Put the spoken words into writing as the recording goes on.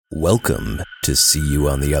Welcome to See You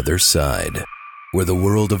on the Other Side, where the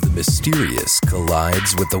world of the mysterious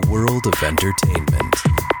collides with the world of entertainment.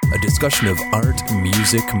 A discussion of art,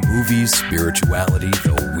 music, movies, spirituality,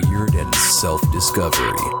 the weird, and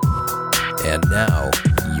self-discovery. And now,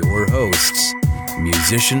 your hosts,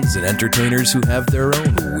 musicians and entertainers who have their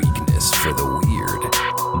own weakness for the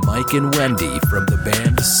weird. Mike and Wendy from the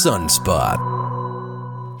band Sunspot.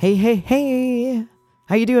 Hey.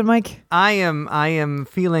 How you doing, Mike? I am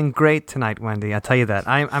feeling great tonight, Wendy. I'll tell you that.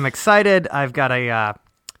 I'm excited. I've got a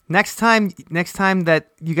next time that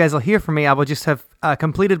you guys will hear from me, I will just have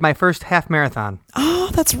completed my first half marathon. Oh,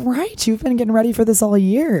 that's right. You've been getting ready for this all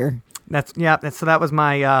year. So that was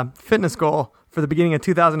my fitness goal for the beginning of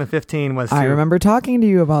 2015. I remember talking to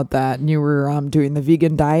you about that, and you were doing the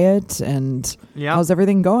vegan diet. And how's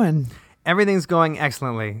everything going? Everything's going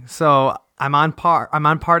excellently. So I'm on par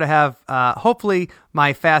to have hopefully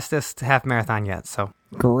my fastest half marathon yet. So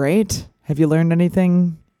great. Have you learned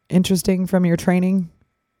anything interesting from your training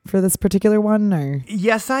for this particular one? Or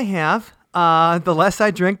yes, I have. The less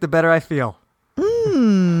I drink, the better I feel.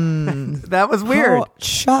 That was weird. How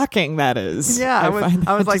shocking that is. Yeah,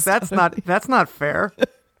 I was like, that's not fair.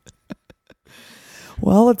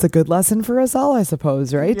 Well, it's a good lesson for us all, I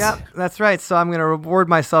suppose, right? Yeah, that's right. So I'm going to reward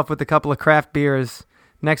myself with a couple of craft beers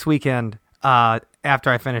next weekend after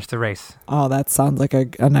I finish the race. Oh, that sounds like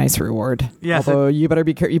a nice reward. Yes. Although you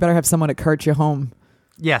better have someone to cart you home.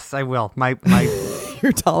 Yes, I will. My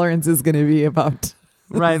your tolerance is going to be about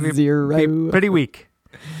zero. Be pretty weak.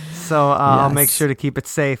 So I'll make sure to keep it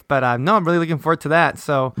safe. But no, I'm really looking forward to that.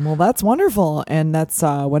 So well, that's wonderful. And that's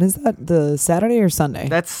when is that? The Saturday or Sunday?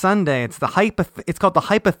 That's Sunday. It's it's called the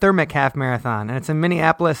Hypothermic Half Marathon, and it's in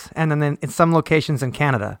Minneapolis, and then in some locations in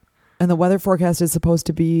Canada. And the weather forecast is supposed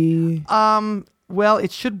to be well,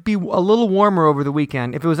 it should be a little warmer over the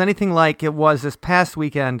weekend. If it was anything like it was this past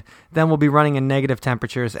weekend, then we'll be running in negative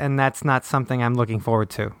temperatures, and that's not something I'm looking forward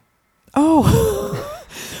to. Oh.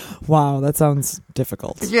 Wow, that sounds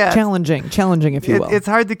difficult. Yeah, challenging, if you will. It's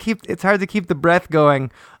hard to keep the breath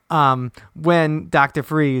going when Dr.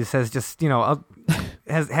 Freeze has just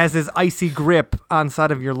has his icy grip on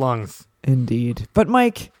side of your lungs. Indeed, but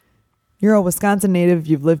Mike, you're a Wisconsin native.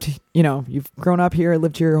 You've you've grown up here,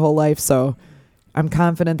 lived here your whole life, so I'm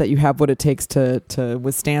confident that you have what it takes to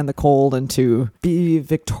withstand the cold and to be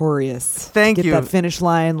victorious. Thank you. Get that finish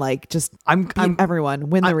line, beat everyone,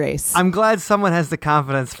 win the race. I'm glad someone has the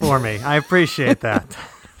confidence for me. I appreciate that.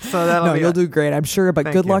 So you'll do great, I'm sure.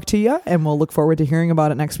 But good luck to you, and we'll look forward to hearing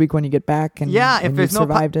about it next week when you get back. And if you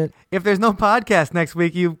survived it, if there's no podcast next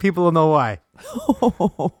week, you people will know why.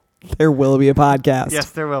 There will be a podcast.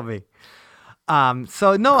 Yes, there will be. I've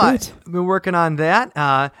been working on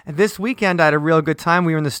that. This weekend, I had a real good time.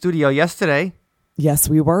 We were in the studio yesterday. Yes,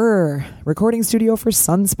 we were. Recording studio for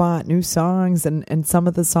Sunspot, new songs. And some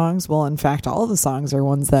of the songs, well, in fact, all of the songs are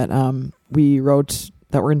ones that we wrote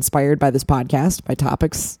that were inspired by this podcast, by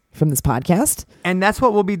topics from this podcast. And that's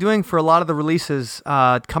what we'll be doing for a lot of the releases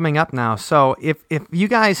coming up now. So if you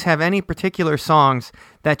guys have any particular songs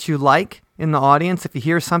that you like in the audience, if you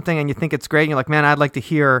hear something and you think it's great and you're like, man, I'd like to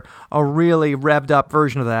hear a really revved up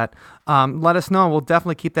version of that, let us know. We'll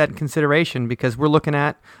definitely keep that in consideration because we're looking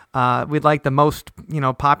at, we'd like the most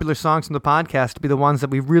popular songs from the podcast to be the ones that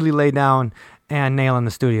we really lay down and nail in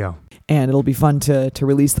the studio. And it'll be fun to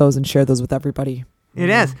release those and share those with everybody. It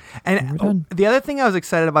is. And the other thing I was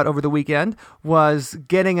excited about over the weekend was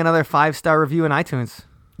getting another 5-star review in iTunes.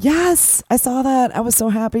 Yes, I saw that. I was so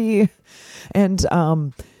happy. And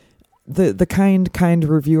the kind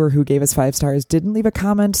reviewer who gave us 5 stars didn't leave a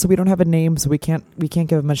comment, so we don't have a name, so we can't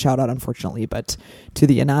give him a shout out, unfortunately. But to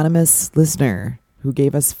the anonymous listener who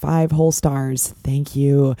gave us 5 whole stars, thank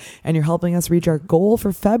you. And you're helping us reach our goal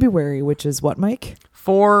for February, which is what, Mike?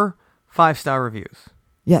 4 5-star reviews.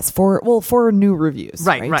 Yes, 4 new reviews.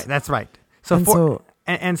 Right, that's right. So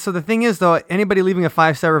the thing is, though, anybody leaving a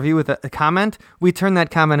 5-star review with a comment, we turn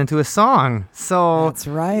that comment into a song. So that's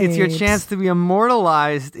right. It's your chance to be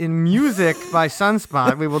immortalized in music by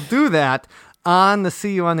Sunspot. We will do that on the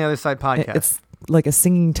See You on the Other Side podcast. It's like a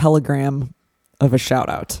singing telegram of a shout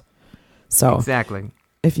out. So exactly.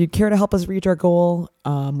 If you'd care to help us reach our goal,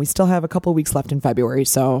 we still have a couple weeks left in February,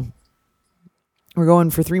 so we're going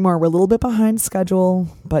for 3 more. We're a little bit behind schedule,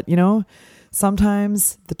 but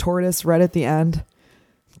sometimes the tortoise right at the end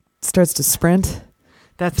starts to sprint.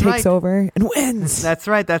 Takes over and wins. That's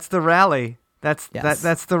right. That's the rally. That's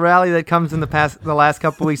the rally that comes in the last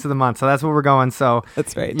couple weeks of the month. So that's where we're going. So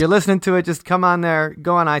that's right. You're listening to it. Just come on there,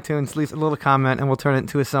 go on iTunes, leave a little comment, and we'll turn it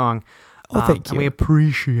into a song. Oh, thank you. And we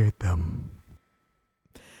appreciate them.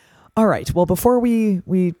 All right. Well, before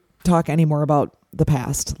we talk any more about the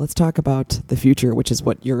past. Let's talk about the future, which is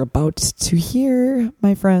what you're about to hear,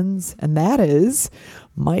 my friends. And that is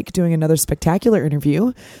Mike doing another spectacular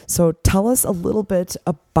interview. So tell us a little bit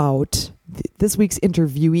about this week's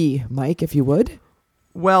interviewee, Mike, if you would.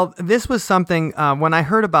 Well, this was something, when I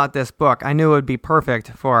heard about this book, I knew it would be perfect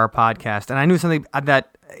for our podcast. And I knew something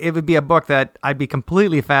that it would be a book that I'd be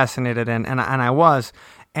completely fascinated in, and I was.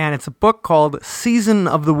 And it's a book called Season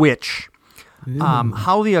of the Witch,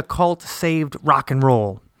 How the Occult Saved Rock and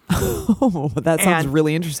Roll. Oh, that sounds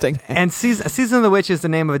really interesting. And Season of the Witch is the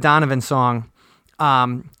name of a Donovan song,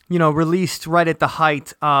 released right at the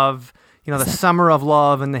height of, the Summer of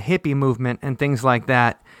Love and the hippie movement and things like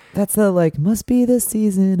that. That's the, must be the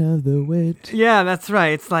season of the witch. Yeah, that's right.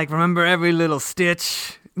 It's like, remember every little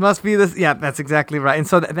stitch. Must be this. Yeah, that's exactly right. And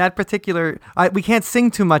so that particular, we can't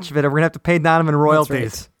sing too much of it, or we're going to have to pay Donovan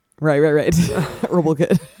royalties. Right. Or we'll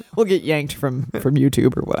get yanked from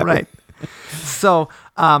YouTube or whatever. Right. So,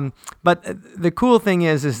 but the cool thing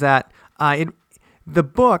is that the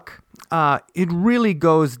book, it really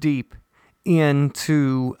goes deep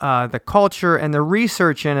into the culture and the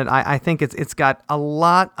research in it. I think it's got a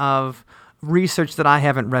lot of research that I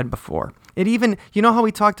haven't read before. It even, how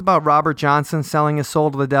we talked about Robert Johnson selling his soul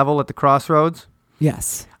to the devil at the crossroads?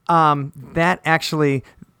 Yes. That actually,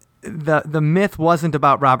 the myth wasn't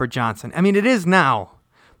about Robert Johnson. I mean, it is now,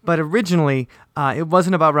 but originally it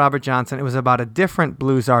wasn't about Robert Johnson. It was about a different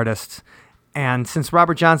blues artist. And since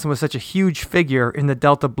Robert Johnson was such a huge figure in the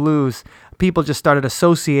Delta blues, people just started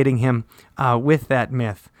associating him with that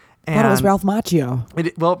myth. I thought it was Ralph Macchio.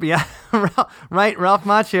 Right. Ralph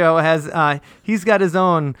Macchio has he's got his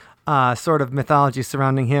own sort of mythology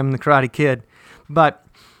surrounding him, the Karate Kid. But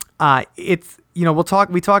it's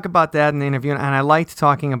we talk about that in the interview, and I liked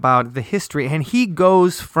talking about the history. And he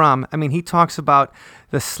goes from, he talks about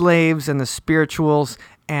the slaves and the spirituals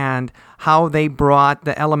and how they brought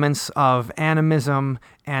the elements of animism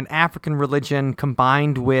and African religion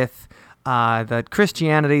combined with the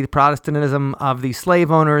Christianity, the Protestantism of the slave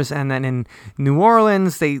owners, and then in New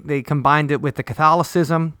Orleans, they combined it with the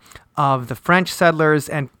Catholicism of the French settlers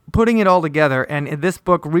and putting it all together. And this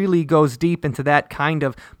book really goes deep into that kind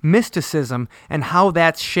of mysticism and how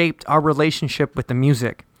that's shaped our relationship with the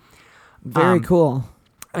music. Very cool.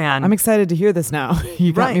 And I'm excited to hear this now.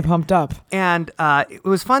 You got me pumped up. And it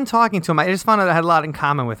was fun talking to him. I just found out I had a lot in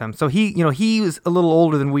common with him. So he was a little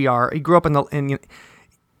older than we are. He grew up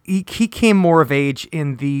he came more of age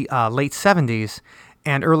in the late 70s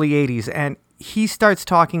and early 80s. And he starts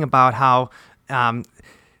talking about how,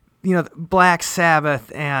 Black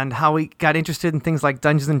Sabbath and how he got interested in things like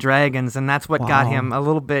Dungeons and Dragons. And that's what got him a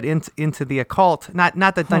little bit into the occult. Not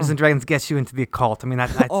that Dungeons and Dragons gets you into the occult.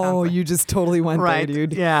 You just totally went there,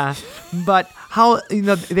 dude. Yeah. But how,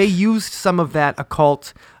 they used some of that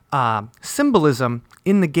occult symbolism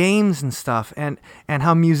in the games and stuff, and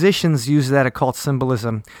how musicians use that occult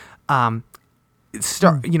symbolism,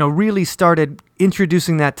 really started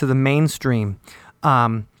introducing that to the mainstream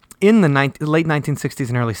in the late 1960s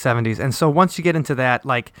and early 70s. And so once you get into that,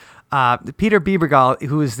 Peter Bebergal,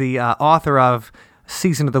 who is the author of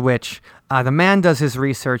Season of the Witch, the man does his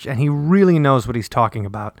research, and he really knows what he's talking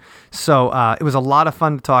about. So it was a lot of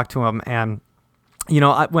fun to talk to him, and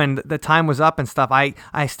when the time was up and stuff,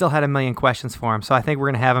 I still had a million questions for him. So I think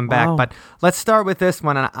we're going to have him back. But let's start with this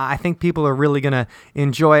one, and I think people are really going to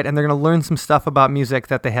enjoy it, and they're going to learn some stuff about music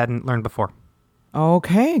that they hadn't learned before.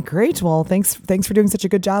 Okay, great. Well, thanks for doing such a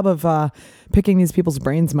good job of picking these people's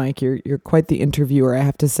brains, Mike. You're quite the interviewer, I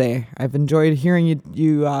have to say. I've enjoyed hearing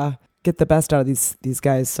you get the best out of these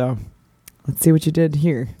guys. So let's see what you did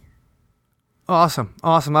here. Awesome.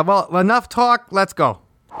 Well, enough talk. Let's go.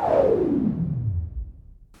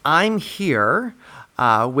 I'm here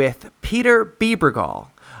with Peter Bebergal,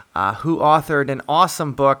 who authored an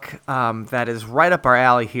awesome book that is right up our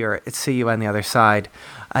alley here at See You on the Other Side.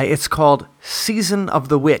 It's called Season of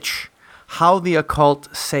the Witch, How the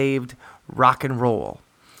Occult Saved Rock and Roll.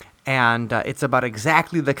 And it's about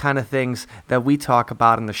exactly the kind of things that we talk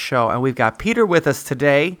about in the show. And we've got Peter with us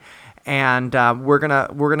today, and we're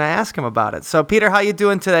gonna ask him about it. So, Peter, how you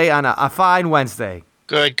doing today on a fine Wednesday?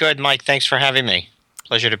 Good, Mike. Thanks for having me.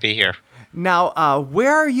 Pleasure to be here. Now,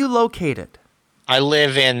 where are you located? I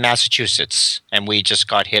live in Massachusetts, and we just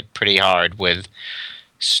got hit pretty hard with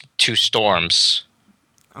 2 storms.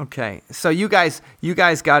 Okay, so you guys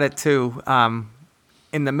got it too.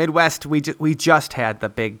 In the Midwest, we just had the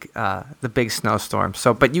big snowstorm.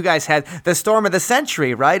 So, but you guys had the storm of the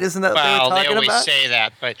century, right? Isn't that what they were talking about? They always say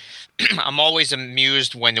that, but I'm always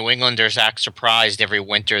amused when New Englanders act surprised every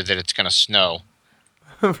winter that it's going to snow.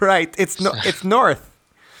 Right, it's north.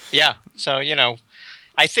 Yeah, so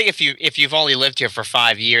I I think if you've only lived here for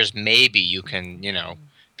 5 years, maybe you can,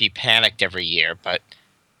 be panicked every year. But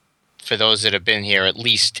for those that have been here, at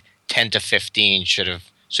least 10 to 15 should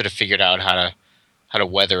have sort of figured out how to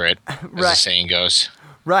weather it, as the saying goes.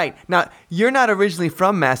 Right. Now, you're not originally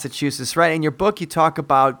from Massachusetts, right? In your book, you talk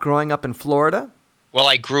about growing up in Florida. Well,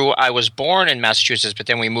 I was born in Massachusetts, but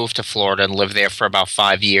then we moved to Florida and lived there for about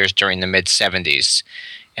 5 years during the mid-'70s,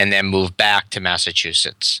 and then moved back to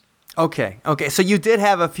Massachusetts. Okay. So you did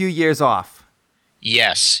have a few years off.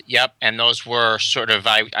 Yes. Yep. And those were sort of,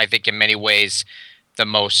 I think in many ways, the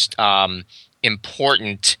most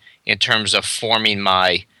important in terms of forming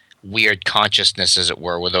my weird consciousness, as it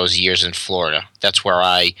were those years in Florida. That's where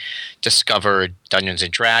I discovered Dungeons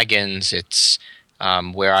and Dragons. It's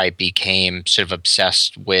where I became sort of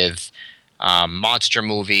obsessed with monster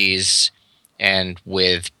movies and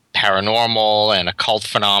with paranormal and occult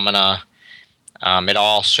phenomena. It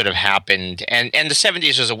all sort of happened, and the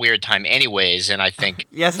 70s was a weird time anyways, and I think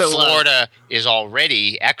yes, Florida is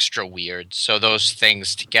already extra weird, so those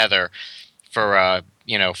things together for a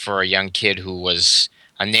young kid who was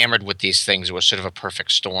enamored with these things was sort of a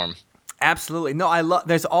perfect storm. Absolutely. No,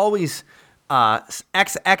 there's always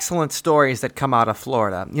excellent stories that come out of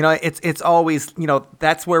Florida. It's always,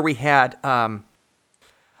 that's where we had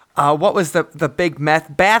what was the big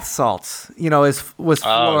bath salts, was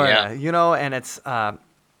Florida, and it's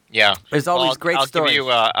there's always great I'll stories. I'll give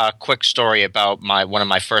you a quick story about one of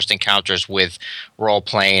my first encounters with role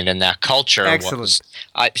playing and that culture. Excellent.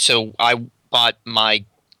 So I bought my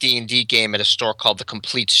D&D game at a store called The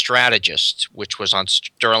Complete Strategist, which was on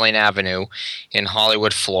Sterling Avenue in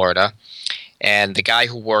Hollywood, Florida. And the guy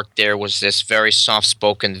who worked there was this very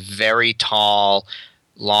soft-spoken, very tall,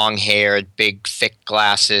 long-haired, big, thick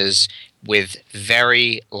glasses with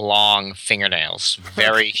very long fingernails,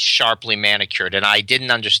 very sharply manicured. And I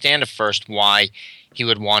didn't understand at first why he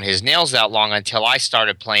would want his nails that long until I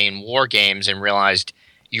started playing war games and realized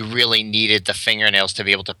you really needed the fingernails to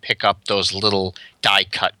be able to pick up those little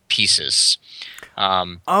die-cut pieces.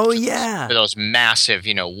 For those massive,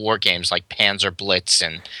 war games like Panzer Blitz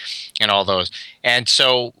and all those. And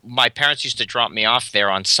so my parents used to drop me off there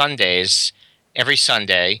on Sundays, every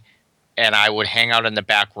Sunday, and I would hang out in the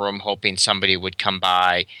back room hoping somebody would come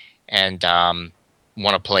by and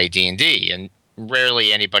want to play D&D. And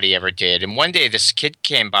rarely anybody ever did. And one day this kid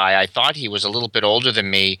came by. I thought he was a little bit older than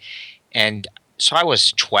me, and so I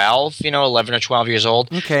was 12, 11 or 12 years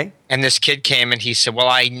old. Okay. And this kid came and he said, well,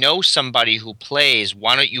 I know somebody who plays.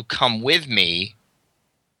 Why don't you come with me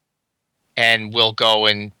and we'll go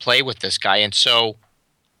and play with this guy? And so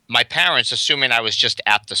my parents, assuming I was just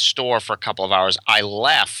at the store for a couple of hours, I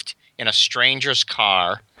left in a stranger's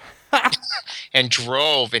car and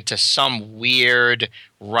drove into some weird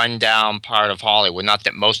rundown part of Hollywood. Not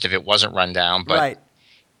that most of it wasn't rundown, but right.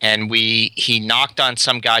 And he knocked on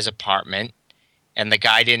some guy's apartment. And the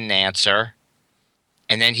guy didn't answer,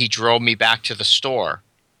 and then he drove me back to the store.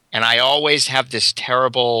 And I always have this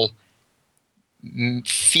terrible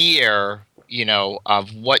fear,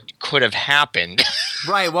 of what could have happened.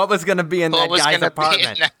 Right, what was going to be in that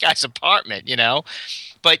guy's apartment.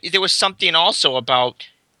 But there was something also about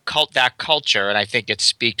that culture, and I think it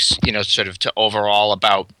speaks, sort of to overall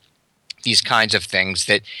about these kinds of things,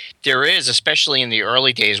 that there is, especially in the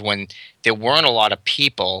early days when there weren't a lot of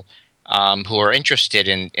people who are interested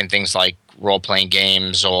in things like role-playing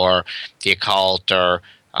games or the occult or,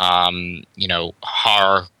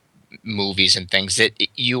 horror movies and things, that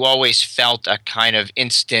you always felt a kind of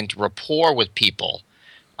instant rapport with people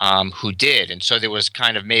who did. And so there was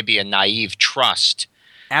kind of maybe a naive trust.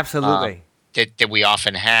 Absolutely. That we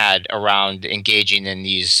often had around engaging in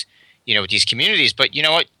these, these communities. But you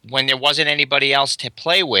know what? When there wasn't anybody else to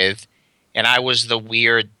play with, and I was the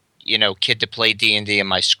weird kid to play D&D in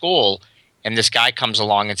my school, and this guy comes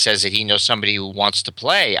along and says that he knows somebody who wants to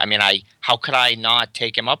play. I mean, how could I not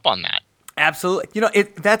take him up on that? Absolutely.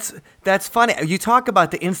 That's funny. You talk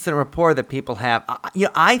about the instant rapport that people have.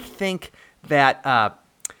 I think that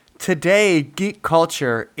today geek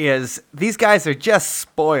culture is, these guys are just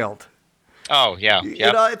spoiled. Oh yeah,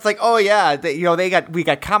 yep. It's like, oh yeah, we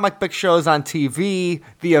got comic book shows on TV.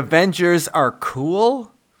 The Avengers are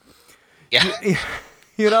cool. Yeah.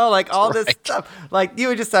 Like all this stuff. Like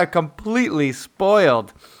you just are completely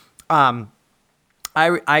spoiled. I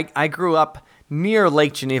grew up near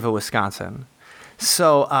Lake Geneva, Wisconsin,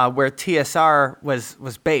 so where TSR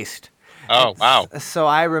was based. Oh wow! So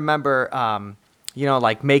I remember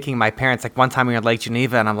like making my parents, like one time we were at Lake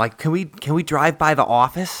Geneva, and I'm like, can we drive by the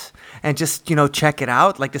office and just, check it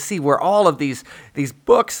out, like to see where all of these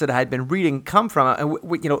books that I had been reading come from,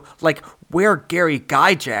 and like where Gary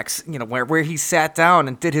Gygax, where he sat down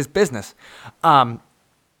and did his business. And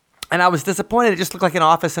I was disappointed. It just looked like an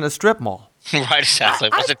office in a strip mall. Right, exactly.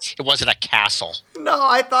 It wasn't a castle. No,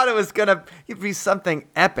 I thought it was gonna be something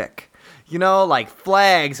epic, like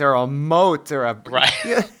flags or a moat or a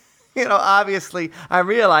right. Obviously, I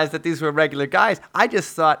realized that these were regular guys. I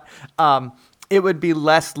just thought it would be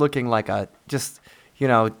less looking like just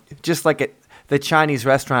like the Chinese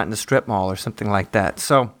restaurant in the strip mall or something like that.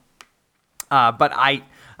 So, but I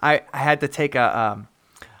had to take a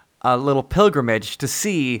little pilgrimage to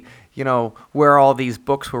see, where all these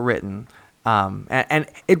books were written. And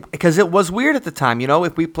because it was weird at the time,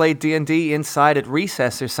 if we played D&D inside at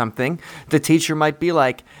recess or something, the teacher might be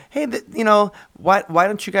like, hey, why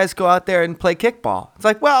don't you guys go out there and play kickball? It's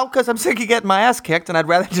like, well, because I'm sick of getting my ass kicked and I'd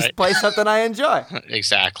rather just play something I enjoy.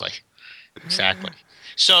 Exactly.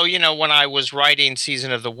 So, when I was writing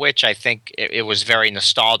Season of the Witch, I think it was very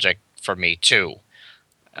nostalgic for me too.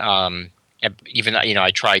 Even though, I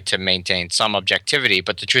tried to maintain some objectivity,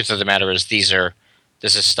 but the truth of the matter is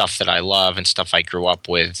this is stuff that I love and stuff I grew up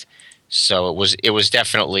with. So it was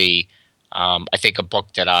definitely, I think, a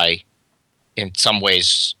book that I, in some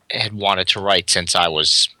ways, had wanted to write since I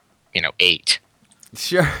was, 8.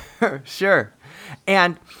 Sure.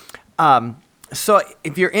 And so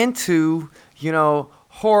if you're into,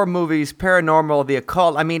 horror movies, paranormal, the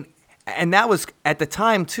occult, and that was at the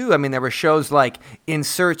time too. There were shows like In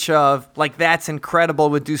Search of, like That's Incredible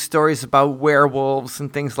would do stories about werewolves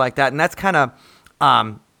and things like that. And that's kind of,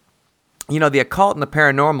 the occult and the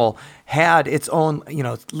paranormal had its own,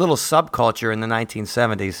 little subculture in the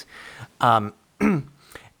 1970s.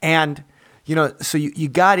 And, so you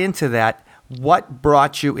got into that. What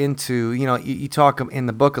brought you into, you talk in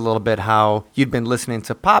the book a little bit how you'd been listening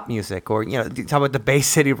to pop music or, you talk about the Bay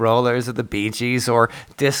City Rollers or the Bee Gees or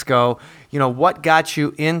disco. What got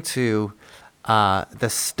you into the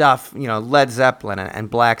stuff, Led Zeppelin and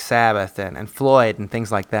Black Sabbath and Floyd and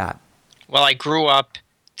things like that? Well, I grew up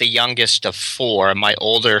the youngest of 4. My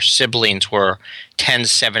older siblings were 10,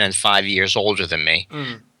 7, and 5 years older than me.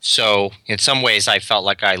 Mm. So in some ways, I felt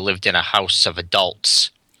like I lived in a house of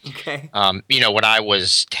adults. Okay. When I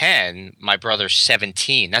was 10, my brother's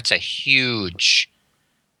 17. That's a huge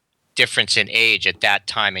difference in age at that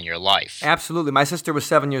time in your life. Absolutely. My sister was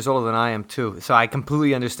 7 years older than I am, too. So I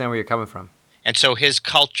completely understand where you're coming from. And so his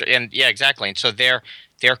culture, and yeah, exactly. And so their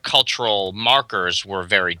cultural markers were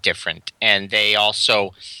very different. And they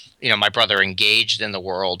also, my brother engaged in the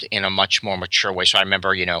world in a much more mature way. So I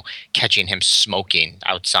remember, catching him smoking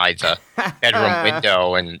outside the bedroom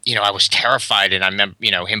window. And, I was terrified. And I remember,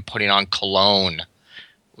 him putting on cologne,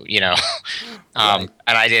 right. And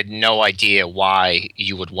I had no idea why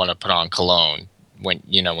you would want to put on cologne when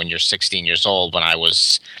you're 16 years old, when I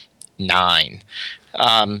was 9.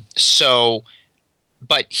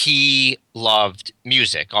 But he loved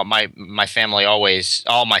music. All my family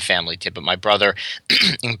did, but my brother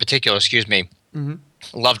in particular, mm-hmm.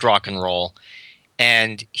 loved rock and roll.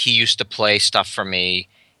 And he used to play stuff for me,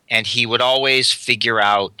 and he would always figure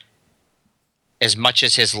out, as much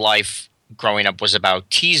as his life growing up was about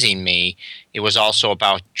teasing me, it was also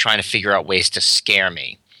about trying to figure out ways to scare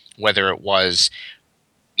me, whether it was,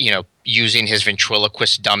 using his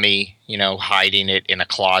ventriloquist dummy, hiding it in a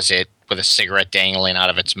closet with a cigarette dangling out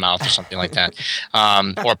of its mouth or something like that,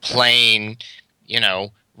 or playing,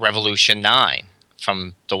 Revolution 9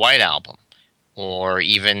 from the White Album, or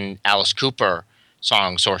even Alice Cooper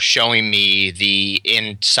songs, or showing me the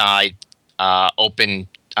inside open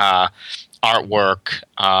artwork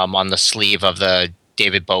on the sleeve of the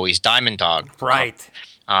David Bowie's Diamond Dog. Right.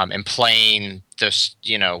 And playing this,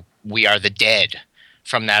 We Are the Dead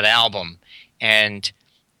from that album. And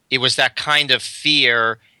it was that kind of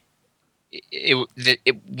fear.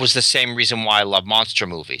 It was the same reason why I love monster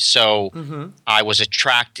movies. So mm-hmm. I was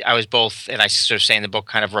both, and I sort of say in the book,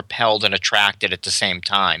 kind of repelled and attracted at the same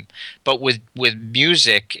time. But with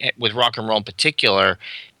music, with rock and roll in particular,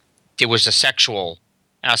 there was a sexual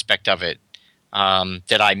aspect of it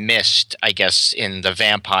that I missed, I guess, in the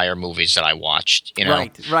vampire movies that I watched.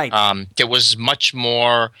 Right. There was much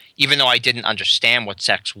more, even though I didn't understand what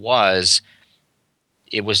sex was.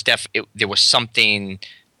 It was there was something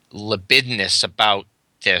libidinous about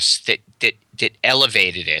this that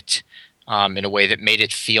elevated it in a way that made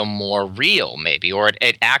it feel more real, maybe, or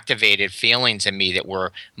it activated feelings in me that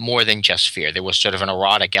were more than just fear. There was sort of an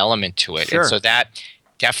erotic element to it. Sure. And so that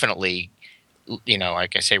definitely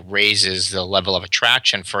like I say, raises the level of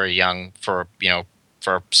attraction for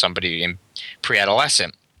for somebody in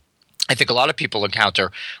pre-adolescent. I think a lot of people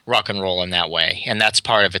encounter rock and roll in that way, and that's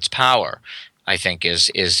part of its power. I think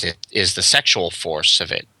is the sexual force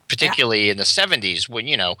of it, particularly in the '70s when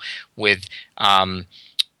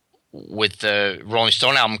with the Rolling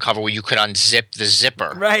Stone album cover where you could unzip the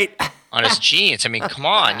zipper Right. on his jeans. I mean, come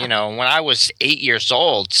on, when I was 7 years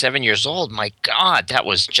old, my God, that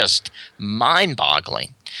was just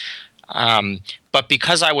mind-boggling. But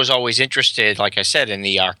because I was always interested, like I said, in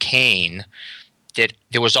the arcane, that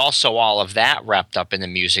there was also all of that wrapped up in the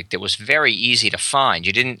music that was very easy to find.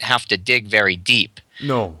 You didn't have to dig very deep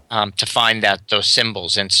to find those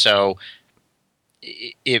symbols. And so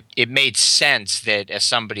it made sense that as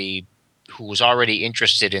somebody who was already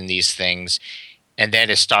interested in these things and then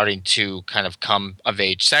is starting to kind of come of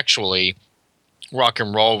age sexually, rock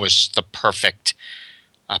and roll was the perfect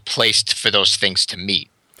place for those things to meet.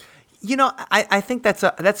 I think that's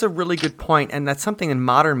a really good point, and that's something in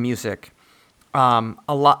modern music. A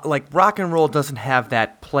lot like rock and roll doesn't have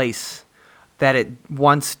that place that it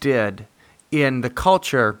once did in the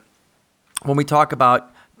culture when we talk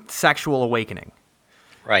about sexual awakening.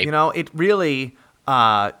 Right. It really,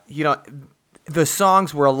 the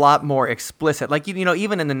songs were a lot more explicit. Like,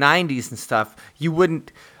 even in the 90s and stuff, you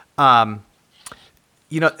wouldn't, the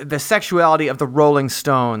sexuality of the Rolling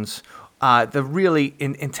Stones, the really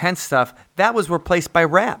intense stuff, that was replaced by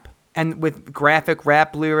rap. And with graphic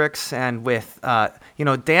rap lyrics and with,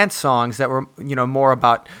 dance songs that were, more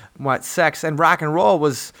about sex. And rock and roll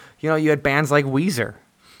was, you had bands like Weezer.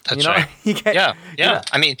 That's right. Yeah.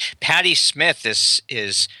 I mean, Patti Smith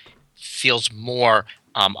feels more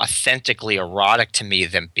authentically erotic to me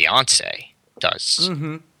than Beyonce does.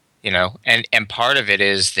 Mm-hmm. And part of it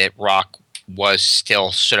is that rock was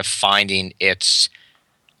still sort of finding its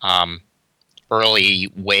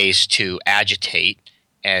early ways to agitate,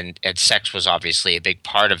 and sex was obviously a big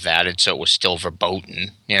part of that, and so it was still verboten,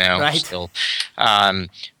 right. Still.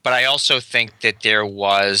 But I also think that there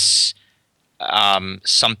was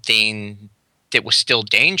something that was still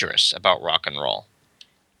dangerous about rock and roll.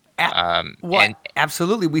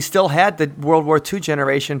 Absolutely. We still had the World War II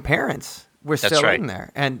generation parents were still right. in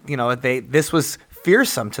there. And, this was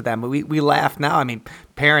fearsome to them. We laugh now. I mean,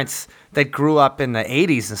 parents that grew up in the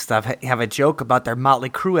 80s and stuff have a joke about their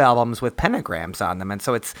Motley Crue albums with pentagrams on them. And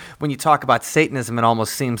so it's when you talk about Satanism, it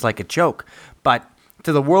almost seems like a joke. But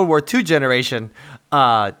to the World War II generation,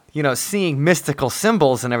 seeing mystical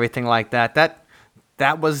symbols and everything like that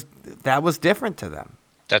was different to them.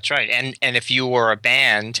 That's right. And if you were a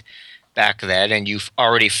band back then and you've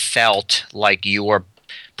already felt like you were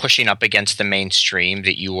pushing up against the mainstream,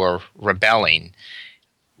 that you were rebelling,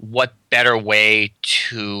 what better way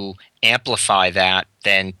to amplify that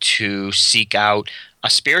than to seek out a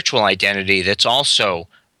spiritual identity that's also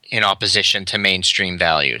in opposition to mainstream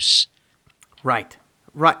values? Right.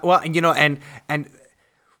 Well, and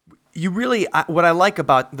you really, what I like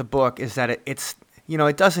about the book is that it's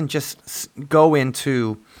it doesn't just go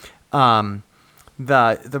into the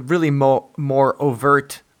really more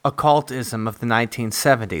overt occultism of the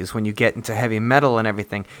 1970s when you get into heavy metal and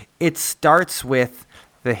everything. It starts with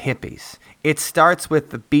the hippies. It starts with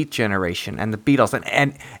the Beat Generation and the Beatles,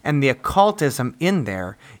 and the occultism in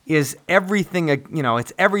there is everything.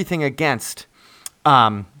 It's everything against.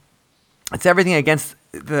 It's everything against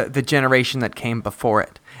the generation that came before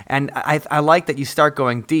it. And I like that you start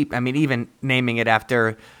going deep. I mean, even naming it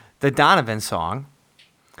after the Donovan song,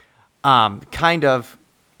 kind of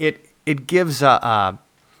it gives a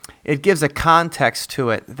context to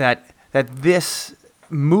it that this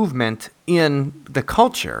movement in the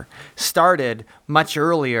culture started much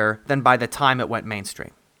earlier than by the time it went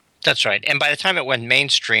mainstream. That's right. And by the time it went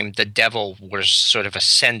mainstream, the devil was sort of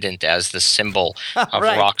ascendant as the symbol of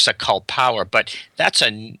right. rock's occult power. But that's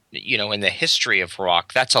in the history of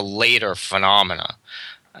rock, that's a later phenomena.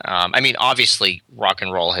 I mean, obviously, rock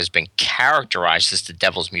and roll has been characterized as the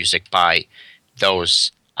devil's music by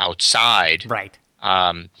those outside, right?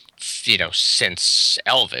 Since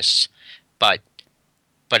Elvis.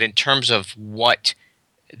 But in terms of what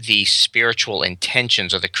the spiritual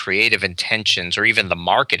intentions or the creative intentions or even the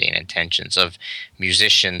marketing intentions of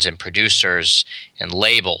musicians and producers and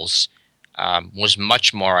labels was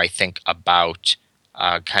much more, I think, about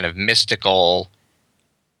kind of mystical,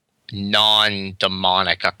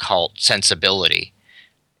 non-demonic occult sensibility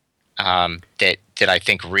that I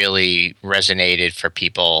think really resonated for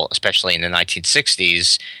people, especially in the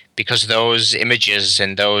 1960s, because those images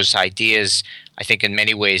and those ideas, I think in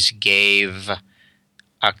many ways gave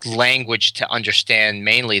a language to understand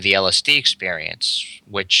mainly the LSD experience,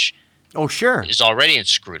 which Oh, sure. is already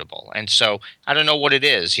inscrutable. And so I don't know what it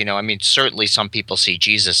is. I mean, certainly some people see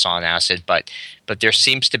Jesus on acid, but there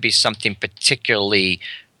seems to be something particularly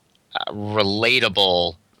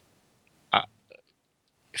relatable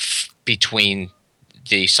between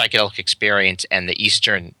the psychedelic experience and the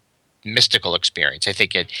Eastern mystical experience. I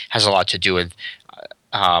think it has a lot to do with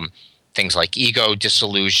things like ego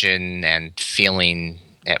dissolution and feeling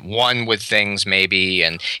at one with things, maybe.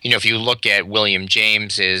 And if you look at William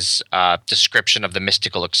James's description of the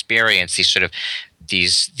mystical experience,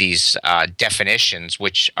 these definitions,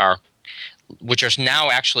 which are now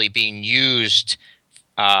actually being used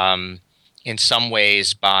in some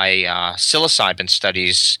ways by psilocybin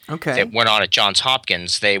studies that went on at Johns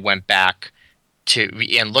Hopkins. They went back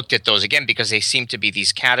and looked at those again because they seem to be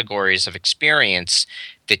these categories of experience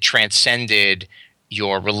that transcended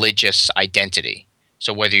your religious identity.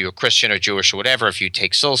 So whether you're Christian or Jewish or whatever, if you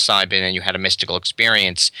take psilocybin and you had a mystical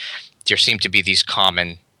experience, there seem to be these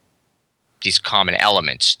common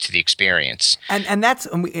elements to the experience. And that's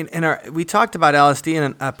we talked about LSD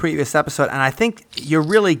in a previous episode, and I think you're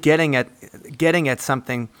really getting at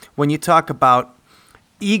something when you talk about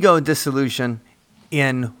ego dissolution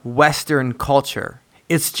in Western culture.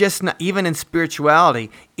 It's just not, even in spirituality,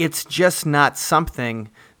 it's just not something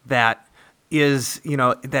that is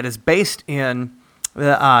based in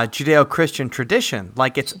the Judeo-Christian tradition.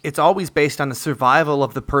 Like it's always based on the survival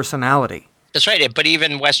of the personality. That's right. But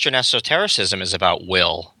even Western esotericism is about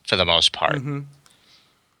will for the most part. Mm-hmm.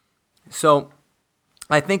 So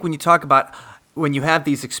I think when you have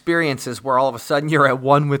these experiences where all of a sudden you're at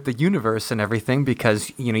one with the universe and everything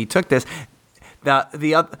because you took this,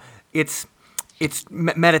 it's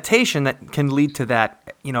meditation that can lead to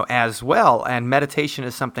that as well. And meditation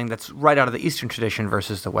is something that's right out of the Eastern tradition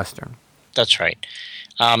versus the Western. That's right.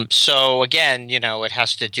 So again, it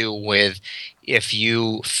has to do with if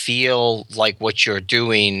you feel like what you're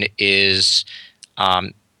doing is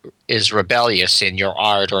rebellious in your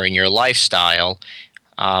art or in your lifestyle,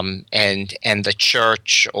 and the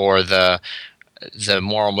church or the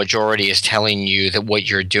moral majority is telling you that what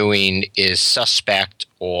you're doing is suspect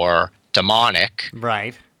or demonic,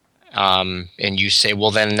 right? And you say,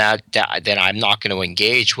 well, then then I'm not going to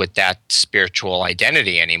engage with that spiritual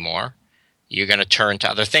identity anymore. You're going to turn to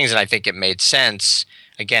other things. And I think it made sense,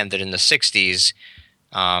 again, that in the 60s,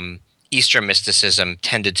 Eastern mysticism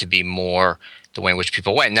tended to be more the way in which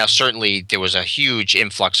people went. Now, certainly there was a huge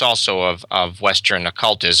influx also of Western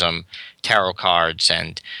occultism, tarot cards,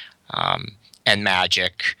 and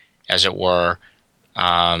magic, as it were,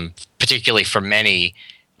 particularly for many.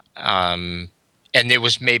 And there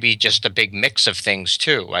was maybe just a big mix of things,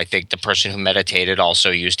 too. I think the person who meditated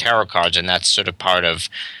also used tarot cards, and that's sort of part of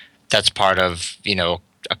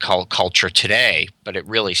occult culture today, but it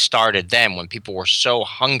really started then when people were so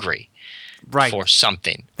hungry for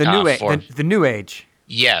something. The New Age.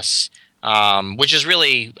 Yes, which is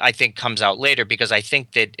really, I think, comes out later because I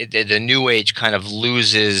think that the New Age kind of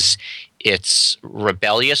loses its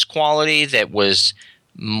rebellious quality that was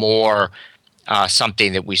more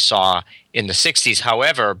something that we saw in the 60s.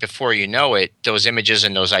 However, before you know it, those images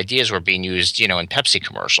and those ideas were being used, in Pepsi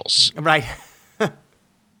commercials. Right.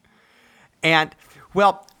 And,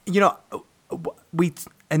 well, we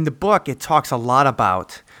in the book, it talks a lot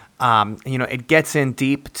about, it gets in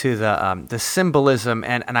deep to the symbolism.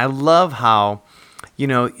 And I love how,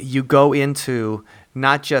 you go into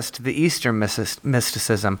not just the Eastern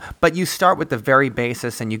mysticism, but you start with the very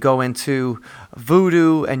basis and you go into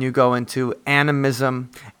voodoo and you go into animism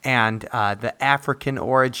and the African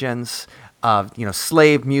origins of,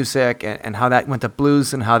 slave music and how that went to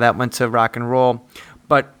blues and how that went to rock and roll.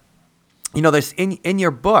 But there's in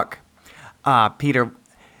your book, Peter,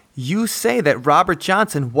 you say that Robert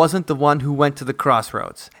Johnson wasn't the one who went to the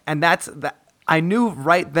crossroads, and I knew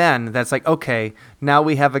right then that's like, okay, now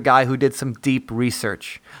we have a guy who did some deep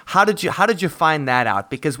research. How did you find that out?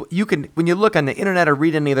 Because when you look on the internet or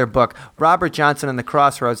read any of their book, Robert Johnson and the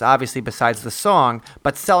Crossroads, obviously besides the song,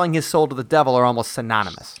 but selling his soul to the devil are almost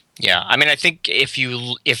synonymous. Yeah, I mean, I think if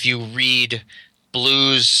you read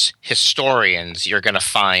blues historians, you're going to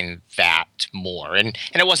find that more. And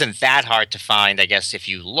it wasn't that hard to find, I guess, if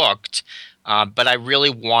you looked. But I really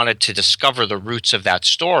wanted to discover the roots of that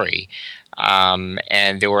story.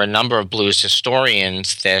 And there were a number of blues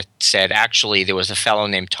historians that said, actually, there was a fellow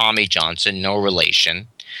named Tommy Johnson, no relation,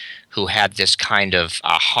 who had this kind of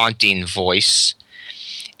haunting voice.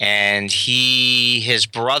 And his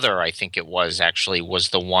brother, I think it was, actually was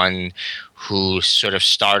the one who sort of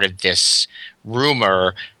started this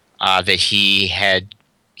rumor that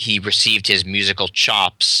he received his musical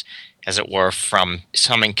chops as it were, from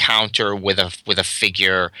some encounter with a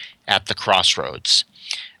figure at the crossroads.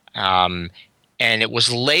 And it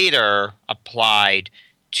was later applied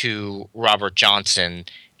to Robert Johnson,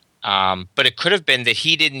 but it could have been that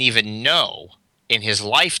he didn't even know in his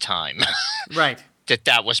lifetime Right.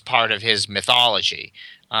 that was part of his mythology.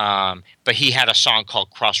 But he had a song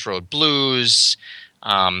called Crossroad Blues.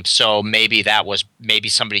 So maybe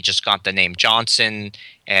somebody just got the name Johnson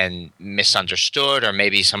and misunderstood, or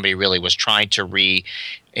maybe somebody really was trying to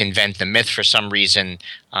reinvent the myth for some reason.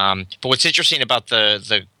 But what's interesting about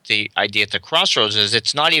the idea at the crossroads is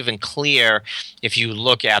it's not even clear, if you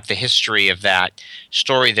look at the history of that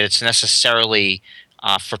story, that it's necessarily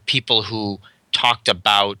for people who talked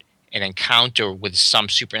about an encounter with some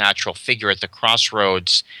supernatural figure at the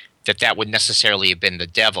crossroads, that would necessarily have been the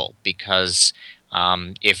devil. Because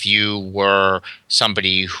if you were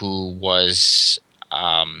somebody who was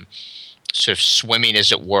sort of swimming,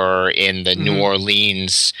 as it were, in the New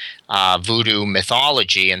Orleans voodoo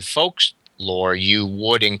mythology and folklore, you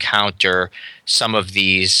would encounter some of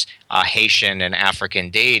these Haitian and African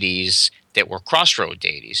deities that were crossroad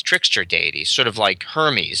deities, trickster deities, sort of like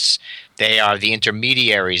Hermes. They are the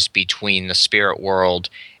intermediaries between the spirit world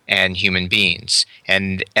and human beings.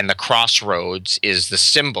 And the crossroads is the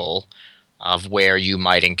symbol of where you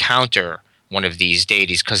might encounter one of these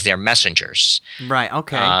deities, because they're messengers. Right,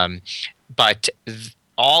 okay. But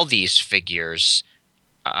all these figures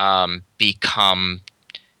become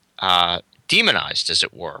demonized, as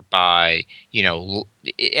it were, by,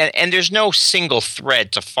 and there's no single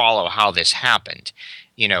thread to follow how this happened.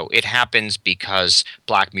 It happens because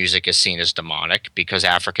black music is seen as demonic, because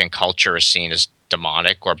African culture is seen as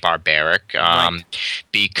demonic or barbaric, Right.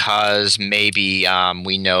 because maybe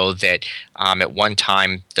we know that at one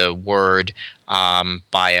time the word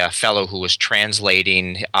by a fellow who was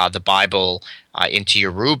translating the Bible into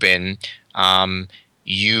Yoruban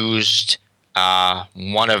used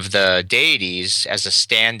one of the deities as a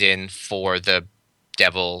stand-in for the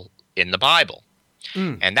devil in the Bible.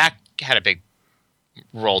 And that had a big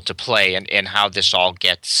role to play in how this all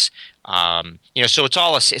gets so it's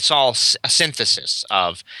all a synthesis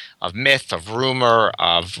of myth, of rumor,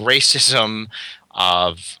 of racism,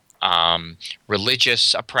 of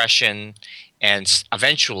religious oppression, and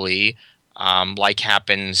eventually, like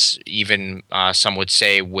happens even some would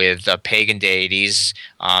say with pagan deities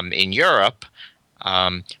in Europe,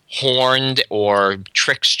 horned or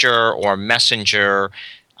trickster or messenger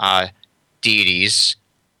deities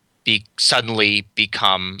suddenly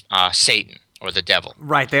become Satan or the devil.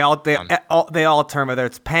 Right. They all term, whether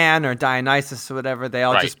it's Pan or Dionysus or whatever, they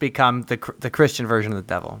all just become the Christian version of the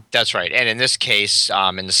devil. That's right. And in this case,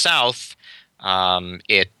 in the South,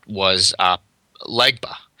 it was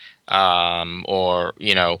Legba,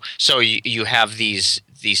 so you have these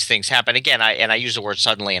things happen again. I use the word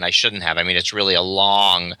suddenly, and I shouldn't have. I mean, it's really a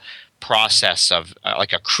long process of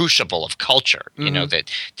like a crucible of culture,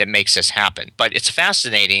 that makes this happen. But it's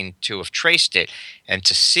fascinating to have traced it and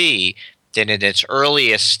to see that in its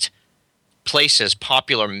earliest places,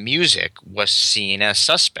 popular music was seen as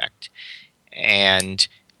suspect. And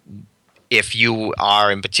if you are,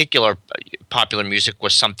 in particular, popular music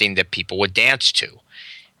was something that people would dance to.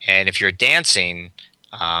 And if you're dancing,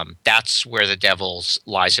 that's where the devil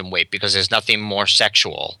lies in wait, because there's nothing more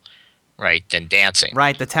sexual, right, than dancing.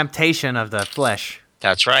 Right, the temptation of the flesh.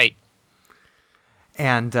 That's right.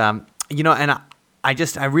 And, and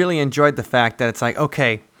I really enjoyed the fact that it's like,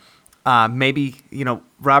 okay, maybe,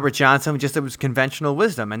 Robert Johnson, it was conventional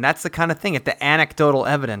wisdom. And that's the kind of thing, the anecdotal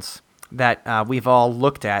evidence that we've all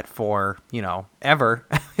looked at for, ever,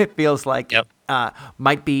 it feels like. Yep.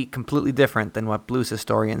 Might be completely different than what blues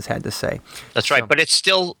historians had to say. That's right, but it's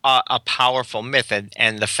still a powerful myth,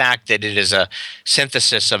 and the fact that it is a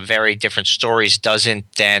synthesis of very different stories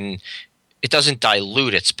doesn't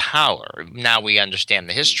dilute its power. Now we understand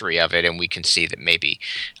the history of it, and we can see that maybe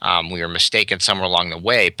we were mistaken somewhere along the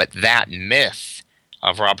way, but that myth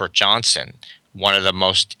of Robert Johnson, one of the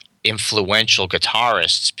most influential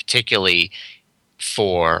guitarists, particularly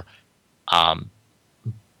for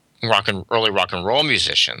early rock and roll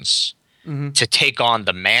musicians, to take on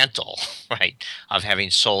the mantle, right, of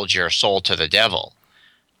having sold your soul to the devil,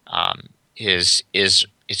 it's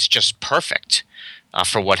just perfect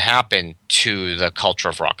for what happened to the culture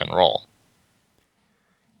of rock and roll.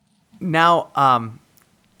 Now,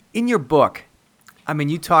 in your book,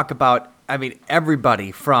 you talk about,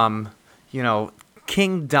 everybody from,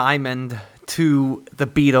 King Diamond to the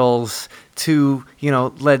Beatles to,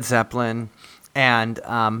 Led Zeppelin. And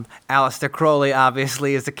Aleister Crowley,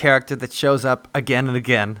 obviously, is a character that shows up again and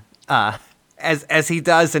again. as he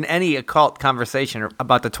does in any occult conversation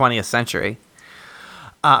about the 20th century.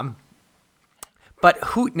 But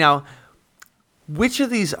which of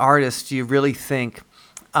these artists do you really think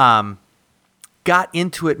got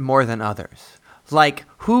into it more than others? Like,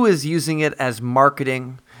 who is using it as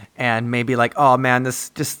marketing and maybe like, oh man, this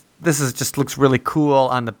just looks really cool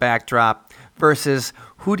on the backdrop, versus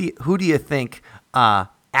who do you think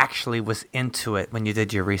actually was into it when you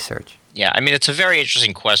did your research? Yeah, I mean, it's a very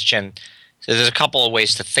interesting question. So there's a couple of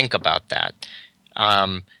ways to think about that.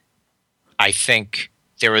 I think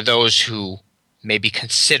there are those who maybe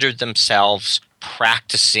considered themselves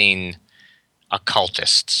practicing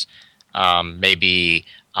occultists. Maybe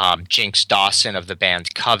Jinx Dawson of the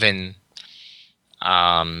band Coven,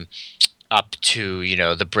 up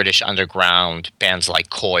to, the British underground bands like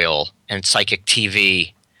Coil and Psychic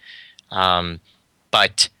TV.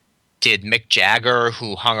 But did Mick Jagger,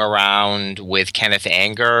 who hung around with Kenneth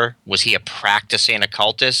Anger, was he a practicing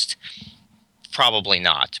occultist? Probably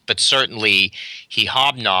not. But certainly he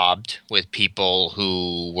hobnobbed with people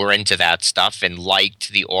who were into that stuff and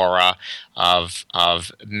liked the aura of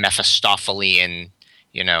Mephistophelian,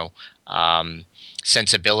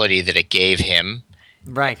 sensibility that it gave him.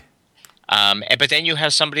 Right. But then you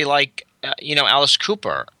have somebody like, Alice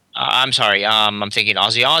Cooper. I'm sorry, I'm thinking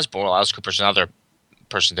Ozzy Osbourne. Well, Alice Cooper's another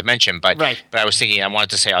person to mention, but right. But I was thinking, I wanted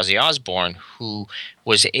to say Ozzy Osbourne, who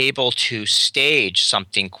was able to stage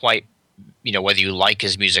something quite, whether you like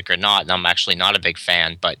his music or not, and I'm actually not a big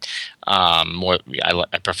fan, but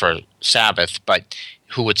I prefer Sabbath, but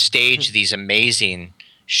who would stage these amazing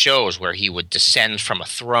shows where he would descend from a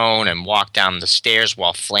throne and walk down the stairs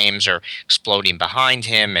while flames are exploding behind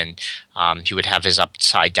him, and he would have his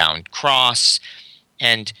upside down cross.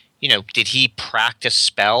 And, did he practice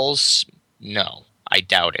spells? No, I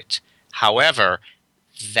doubt it. However,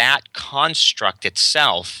 that construct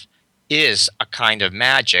itself is a kind of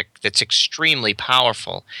magic that's extremely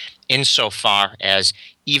powerful, insofar as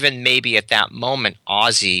even maybe at that moment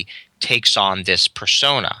Ozzy takes on this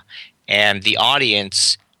persona, and the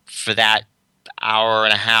audience for that hour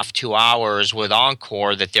and a half, 2 hours with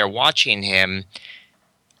encore that they're watching him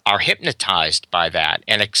are hypnotized by that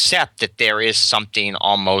and accept that there is something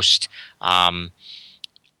almost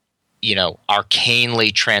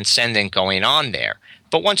arcanely transcendent going on there.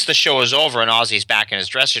 But once the show is over and Ozzy's back in his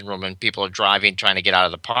dressing room and people are driving, trying to get out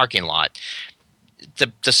of the parking lot,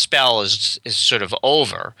 the spell is sort of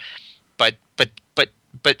over.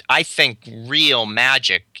 But I think real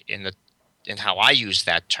magic, in how I use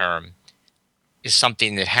that term, is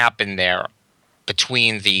something that happened there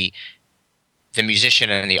between the musician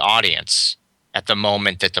and the audience at the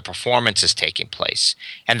moment that the performance is taking place.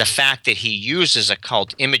 And the fact that he uses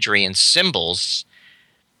occult imagery and symbols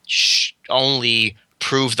only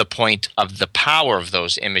prove the point of the power of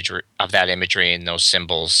that imagery and those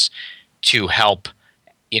symbols to help,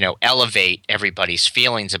 elevate everybody's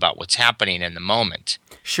feelings about what's happening in the moment.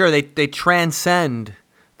 Sure, they transcend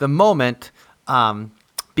the moment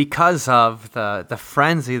because of the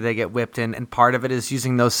frenzy they get whipped in, and part of it is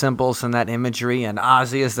using those symbols and that imagery. And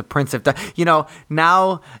Ozzy is the Prince of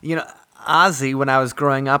Ozzy, when I was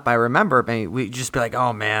growing up, I remember we'd just be like,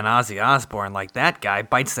 oh man, Ozzy Osbourne, like that guy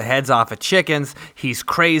bites the heads off of chickens. He's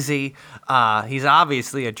crazy. He's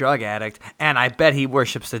obviously a drug addict, and I bet he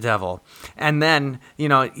worships the devil. And then, you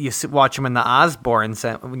watch him in the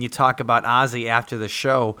Osbournes, when you talk about Ozzy after the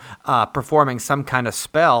show performing some kind of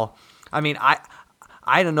spell. I mean, I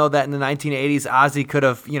don't know that in the 1980s Ozzy could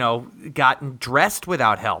have, gotten dressed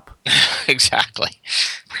without help. Exactly.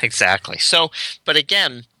 So, but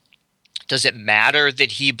again, does it matter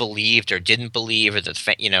that he believed or didn't believe, or that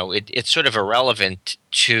it's sort of irrelevant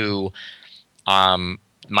to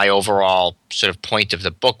my overall sort of point of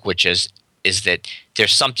the book, which is that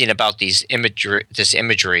there's something about this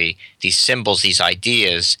imagery, these symbols, these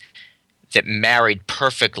ideas that married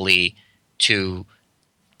perfectly to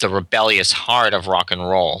the rebellious heart of rock and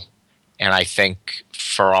roll, and I think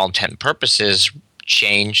for all intent and purposes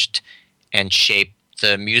changed and shaped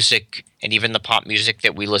the music and even the pop music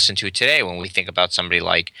that we listen to today. When we think about somebody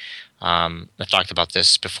like, I talked about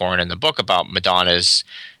this before and in the book about Madonna's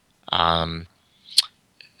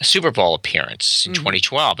Super Bowl appearance in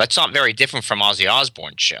 2012. That's not very different from Ozzy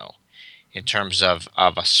Osbourne's show in terms of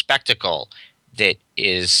a spectacle that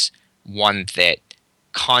is one that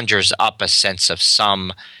conjures up a sense of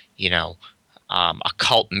some,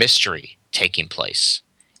 occult mystery taking place.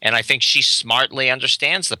 And I think she smartly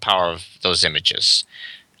understands the power of those images,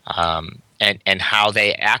 and how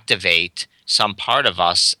they activate some part of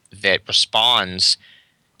us that responds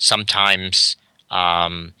sometimes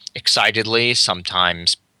excitedly,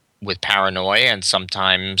 sometimes with paranoia, and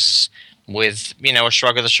sometimes with, a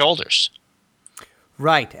shrug of the shoulders.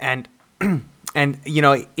 Right, and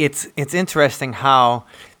it's interesting how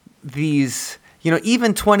these,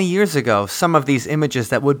 even 20 years ago, some of these images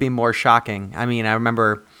that would be more shocking. I mean, I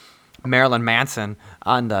remember Marilyn Manson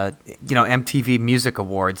on the MTV Music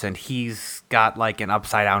Awards, and he's got like an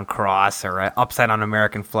upside down cross or an upside down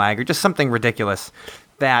American flag or just something ridiculous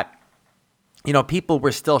that people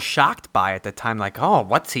were still shocked by at the time, like, oh,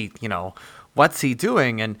 what's he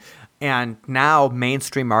doing? And now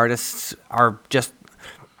mainstream artists are just,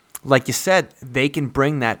 like you said, they can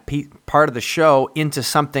bring that part of the show into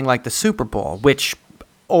something like the Super Bowl, which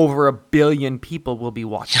over 1 billion people will be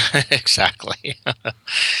watching. Exactly.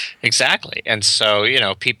 Exactly. And so,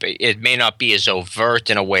 people, it may not be as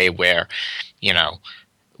overt in a way where,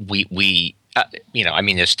 we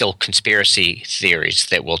there's still conspiracy theories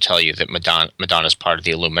that will tell you that Madonna's part of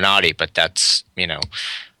the Illuminati, but that's,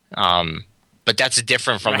 but that's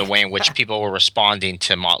different from the way in which people were responding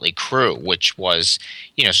to Motley Crue, which was,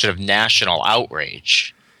 sort of national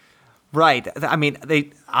outrage. Right. I mean, they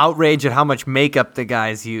outrage at how much makeup the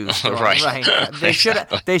guys used. Right. They should have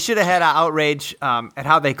had an outrage at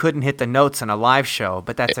how they couldn't hit the notes in a live show,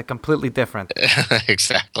 but that's a completely different.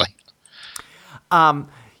 Exactly.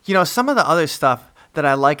 Some of the other stuff that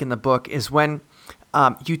I like in the book is when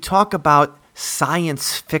you talk about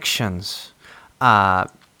science fiction's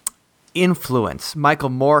influence. Michael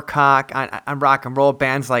Moorcock on rock and roll,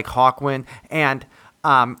 bands like Hawkwind, and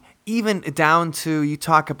even down to, you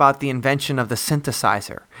talk about the invention of the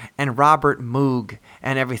synthesizer and Robert Moog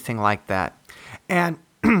and everything like that. And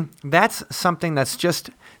that's something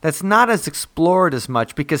that's not as explored as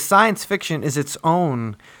much, because science fiction is its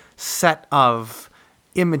own set of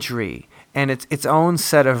imagery and its own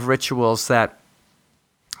set of rituals that,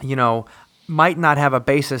 might not have a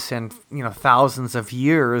basis in, thousands of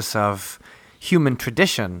years of human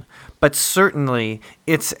tradition. But certainly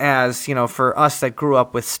it's as, for us that grew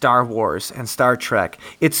up with Star Wars and Star Trek,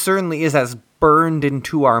 it certainly is as burned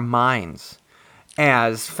into our minds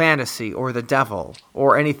as fantasy or the devil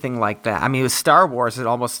or anything like that. I mean, with Star Wars, with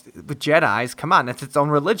Jedis, come on, it's its own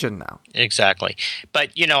religion now. Exactly. But,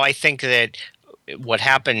 I think that what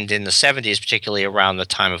happened in the 70s, particularly around the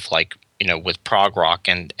time of with prog rock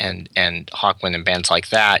and Hawkwind and bands like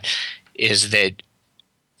that, is that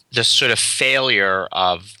the sort of failure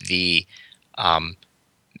of the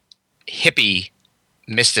hippie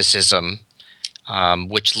mysticism,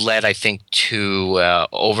 which led, I think, to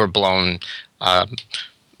overblown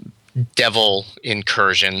devil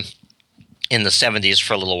incursion in the 70s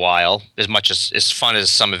for a little while, as much as fun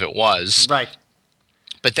as some of it was. Right.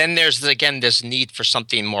 But then there's, again, this need for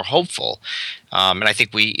something more hopeful. And I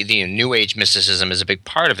think New Age mysticism is a big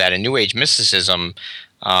part of that. And New Age mysticism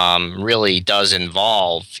really does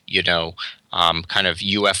involve, kind of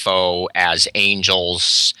UFO as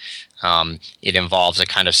angels. It involves a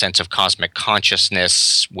kind of sense of cosmic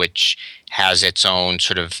consciousness, which has its own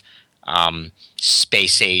sort of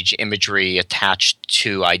space age imagery attached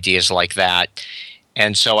to ideas like that.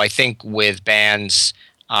 And so I think with bands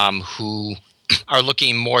who are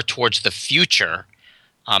looking more towards the future,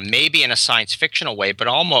 maybe in a science fictional way, but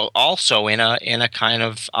also in a kind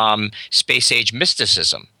of space age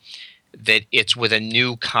mysticism, that it's with a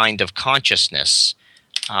new kind of consciousness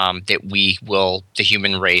that the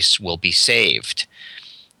human race will be saved.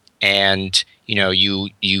 And you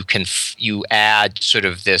add sort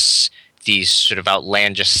of these sort of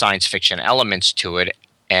outlandish science fiction elements to it,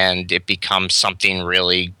 and it becomes something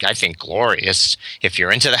really, I think, glorious if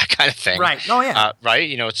you're into that kind of thing. Right. Oh, yeah. Right?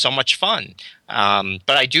 It's so much fun.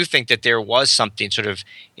 But I do think that there was something sort of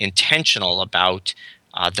intentional about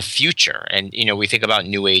the future. And, we think about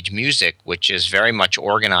New Age music, which is very much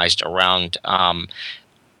organized around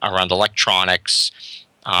electronics,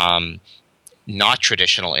 not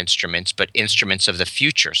traditional instruments, but instruments of the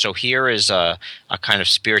future. So here is a kind of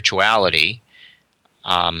spirituality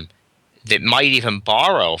that might even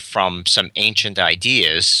borrow from some ancient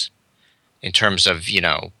ideas in terms of,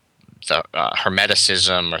 the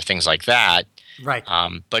Hermeticism or things like that. Right.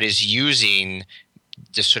 But is using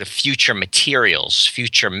this sort of future materials,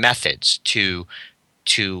 future methods to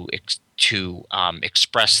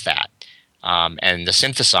express that. And the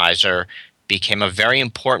synthesizer became a very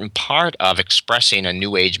important part of expressing a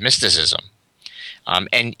New Age mysticism.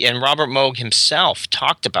 And Robert Moog himself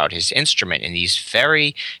talked about his instrument in these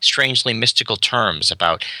very strangely mystical terms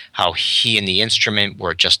about how he and the instrument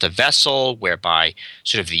were just a vessel whereby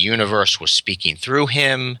sort of the universe was speaking through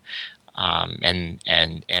him, and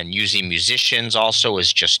using musicians also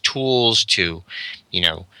as just tools to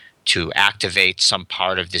activate some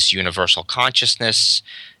part of this universal consciousness.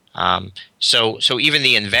 So even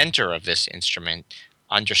the inventor of this instrument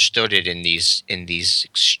understood it in these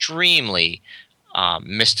extremely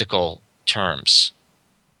mystical terms.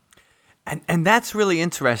 And that's really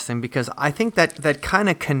interesting because I think that kind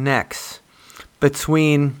of connects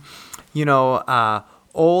between,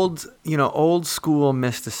 old school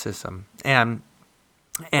mysticism and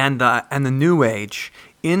the New Age,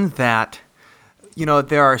 in that,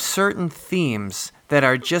 there are certain themes that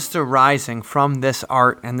are just arising from this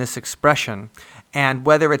art and this expression, and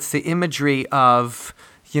whether it's the imagery of,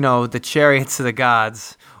 the chariots of the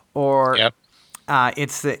gods, or Yep.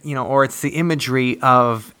 it's the imagery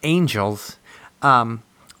of angels.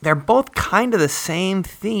 They're both kind of the same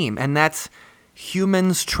theme, and that's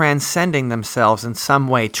humans transcending themselves in some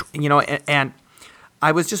way. And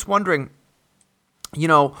I was just wondering,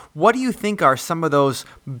 what do you think are some of those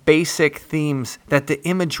basic themes that the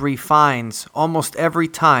imagery finds almost every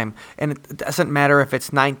time? And it doesn't matter if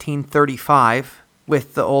it's 1935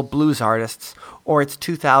 with the old blues artists, or it's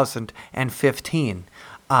 2015.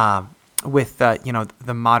 With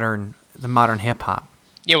the modern hip hop.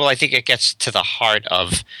 Yeah, well, I think it gets to the heart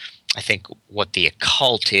of, I think, what the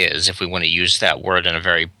occult is, if we want to use that word in a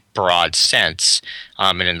very broad sense.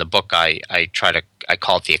 And in the book, I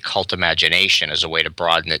call it the occult imagination as a way to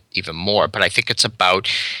broaden it even more. But I think it's about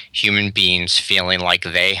human beings feeling like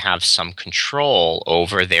they have some control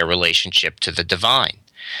over their relationship to the divine.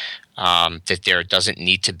 That there doesn't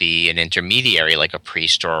need to be an intermediary like a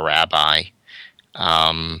priest or a rabbi.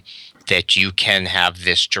 That you can have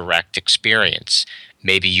this direct experience.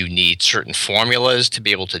 Maybe you need certain formulas to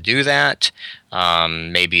be able to do that.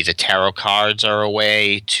 Maybe the tarot cards are a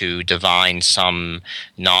way to divine some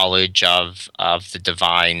knowledge of the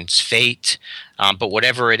divine's fate. But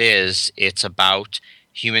whatever it is, it's about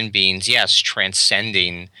human beings, yes,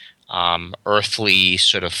 transcending earthly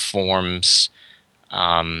sort of forms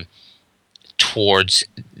towards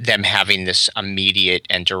them having this immediate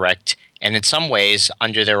and direct, and in some ways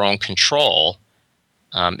under their own control,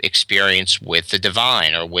 experience with the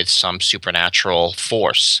divine or with some supernatural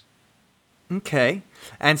force. Okay,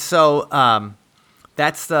 and so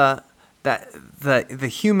that's the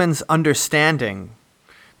human's understanding,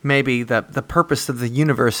 maybe the purpose of the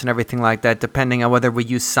universe and everything like that, depending on whether we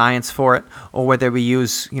use science for it or whether we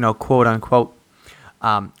use, quote unquote,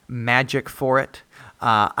 magic for it.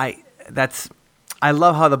 I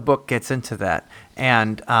love how the book gets into that,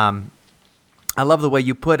 and I love the way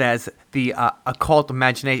you put as the occult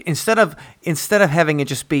imagination, instead of having it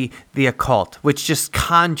just be the occult, which just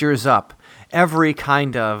conjures up every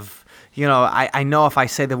kind of, I know if I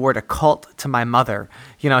say the word occult to my mother,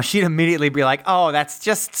 she'd immediately be like, oh, that's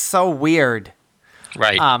just so weird.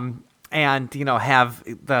 Right. And, have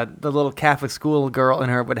the little Catholic school girl in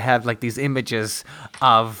her would have like these images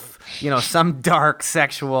of, some dark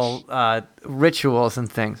sexual rituals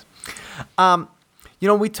and things.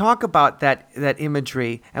 We talk about that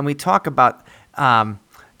imagery, and we talk about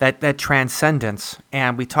that transcendence,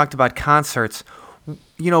 and we talked about concerts.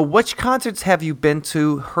 Which concerts have you been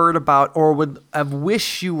to, heard about, or would have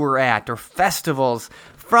wished you were at, or festivals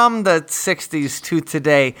from the 60s to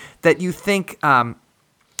today that you think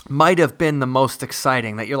might have been the most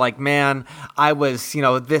exciting, that you're like, man, I was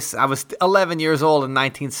 11 years old in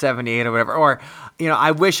 1978 or whatever, or,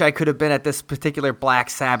 I wish I could have been at this particular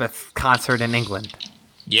Black Sabbath concert in England.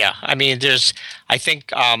 Yeah, I mean, I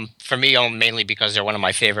think for me, mainly because they're one of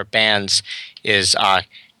my favorite bands, is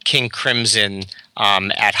King Crimson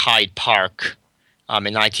at Hyde Park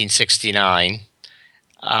in 1969,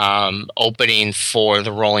 opening for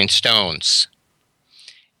the Rolling Stones.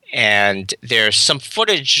 And there's some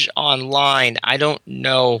footage online. I don't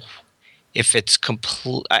know if it's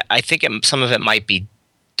complete. I think some of it might be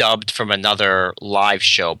dubbed from another live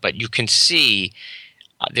show, but you can see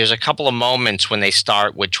there's a couple of moments when they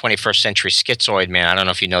start with 21st Century Schizoid Man. I don't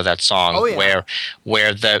know if you know that song. Oh, yeah.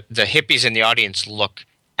 Where the hippies in the audience look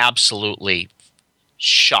absolutely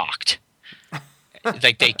shocked.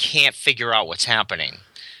 Like they can't figure out what's happening.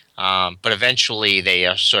 But eventually they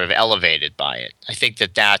are sort of elevated by it. I think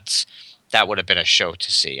that would have been a show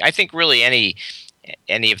to see. I think really any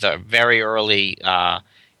of the very early,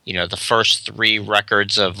 the first 3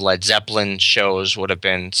 records of Led Zeppelin shows would have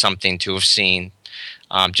been something to have seen,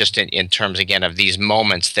 just in terms, again, of these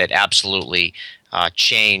moments that absolutely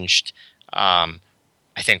changed, I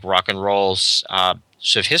think, rock and roll's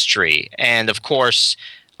sort of history. And, of course,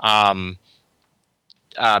 Bowie's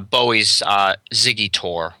Ziggy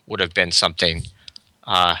tour would have been something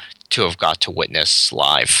to have got to witness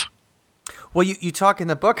live. Well, you talk in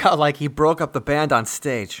the book how like he broke up the band on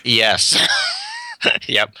stage. Yes.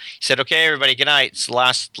 Yep. He said, "Okay, everybody, good night. It's the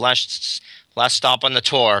last stop on the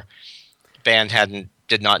tour. Band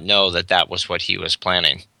did not know that was what he was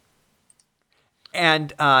planning.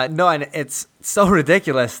 And and it's so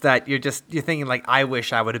ridiculous that you're thinking like, I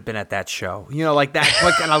wish I would have been at that show. Like that.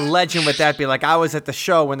 What kind of legend would that be? Like, I was at the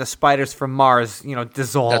show when the Spiders from Mars,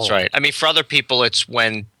 dissolved. That's right. I mean, for other people, it's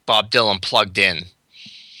when Bob Dylan plugged in.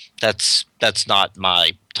 That's not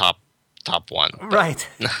my top one. But. Right.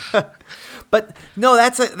 But no,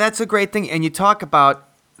 that's a great thing. And you talk about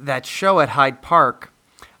that show at Hyde Park,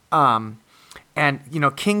 and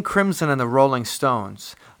King Crimson and the Rolling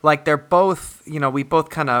Stones. Like, they're both, we both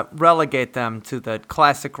kind of relegate them to the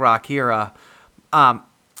classic rock era.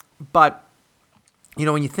 But,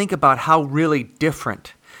 when you think about how really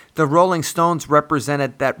different the Rolling Stones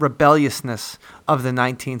represented, that rebelliousness of the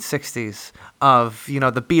 1960s of,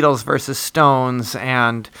 the Beatles versus Stones,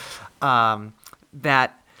 and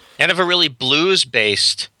that. And of a really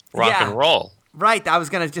blues-based rock and roll. Right. I was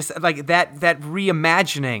going to just, like, that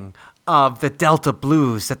reimagining of the Delta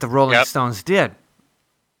blues that the Rolling Stones did.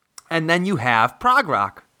 And then you have prog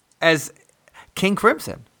rock as King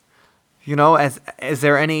Crimson. Is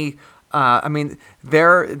there any?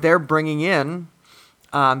 They're bringing in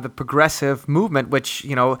the progressive movement, which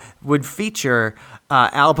would feature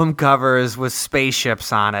album covers with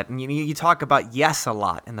spaceships on it, and you talk about Yes a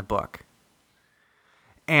lot in the book,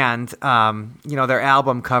 and their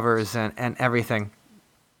album covers and everything.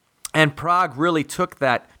 And prog really took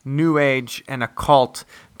that new age and occult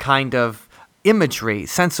kind of imagery,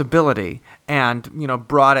 sensibility, and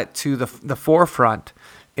brought it to the forefront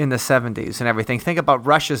in the 70s and everything. Think about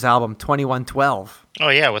Rush's album 2112. Oh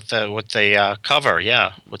yeah, with the cover,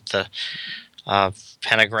 with the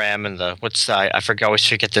pentagram and the I always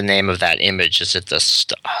forget the name of that image. Is it the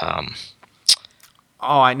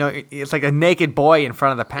Oh, I know, it's like a naked boy in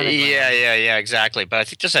front of the pentagram. Yeah, exactly. But I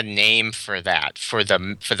think there's a name for that, for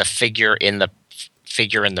the figure in the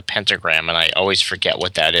pentagram, and I always forget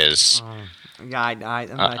what that is. Yeah,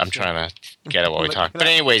 I'm trying to get it while we talk. But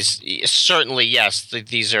anyways, certainly, yes,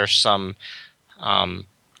 these are some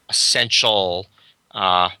essential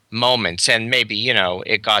moments. And maybe,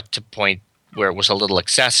 it got to a point where it was a little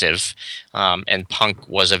excessive, and punk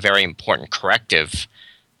was a very important corrective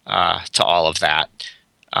to all of that.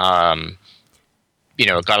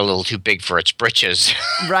 It got a little too big for its britches.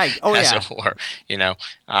 Right. Oh, as it were,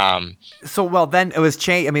 So, well, then it was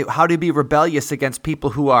change. I mean, how do you be rebellious against people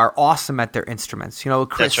who are awesome at their instruments?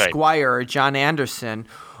 Chris Squire or John Anderson.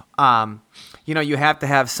 You have to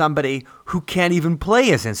have somebody who can't even play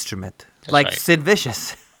his instrument, Sid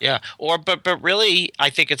Vicious. Yeah, but really, I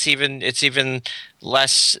think it's even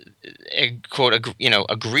less quote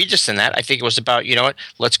egregious than that. I think it was about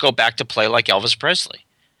let's go back to play like Elvis Presley.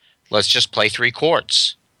 Let's just play 3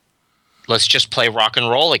 chords. Let's just play rock and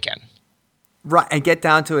roll again. Right, and get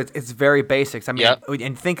down to it. It's very basics. I mean,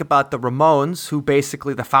 and think about the Ramones, who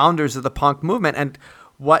basically the founders of the punk movement, and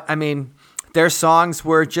their songs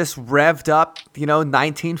were just revved up,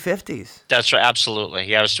 1950s. That's right, absolutely.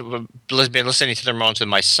 Yeah, I've been listening to the Ramones with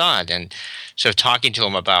my son, and sort of talking to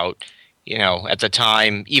him about, at the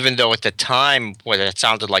time, even though at the time what it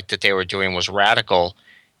sounded like that they were doing was radical,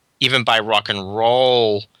 even by rock and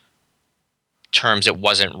roll terms, it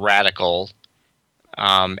wasn't radical,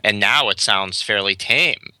 and now it sounds fairly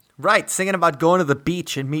tame. Right, singing about going to the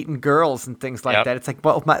beach and meeting girls and things like that. It's like,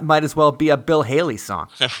 well, might as well be a Bill Haley song.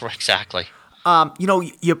 Exactly.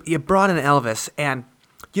 You brought in Elvis, and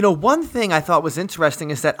one thing I thought was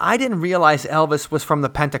interesting is that I didn't realize Elvis was from the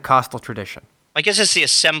Pentecostal tradition. I guess it's the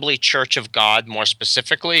Assembly Church of God more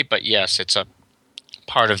specifically, but yes, it's a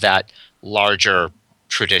part of that larger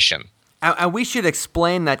tradition. And we should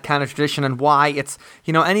explain that kind of tradition and why it's,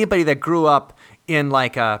 anybody that grew up in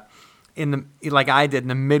like I did in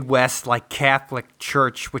the Midwest, like Catholic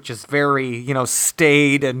church, which is very,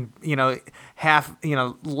 staid and, half,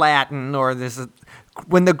 Latin, or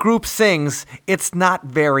when the group sings, it's not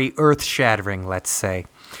very earth-shattering, let's say.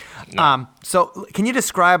 No. So can you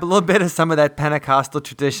describe a little bit of some of that Pentecostal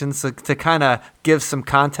tradition to kind of give some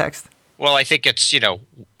context? Well, I think it's,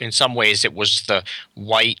 in some ways it was the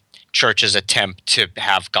white church's attempt to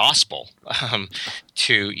have gospel,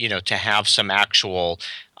 to have some actual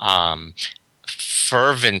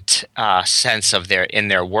fervent sense of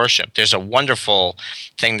their worship. There's a wonderful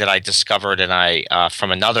thing that I discovered, and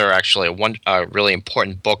from another a really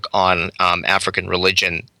important book on African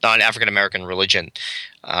American religion,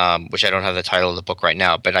 which I don't have the title of the book right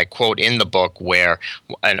now, but I quote in the book where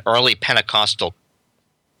an early Pentecostal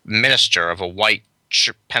minister of a white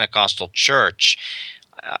Pentecostal church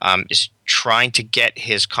is trying to get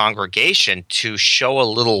his congregation to show a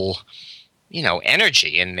little,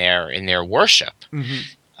 energy in their worship. Mm-hmm.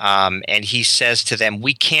 And he says to them,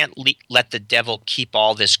 we can't let the devil keep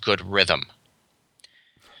all this good rhythm.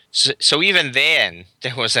 So even then,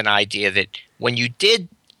 there was an idea that when you did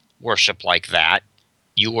worship like that,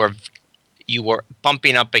 you were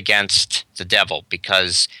bumping up against the devil,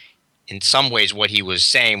 because in some ways what he was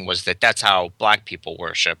saying was that that's how black people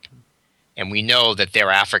worship. And we know that there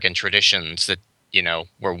are African traditions that,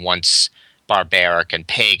 were once barbaric and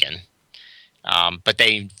pagan, but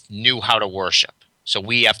they knew how to worship. So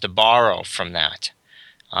we have to borrow from that.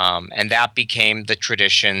 And that became the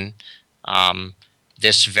tradition,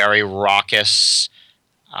 this very raucous,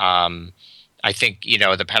 I think,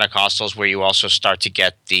 the Pentecostals, where you also start to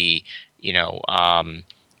get the,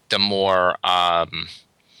 the more, I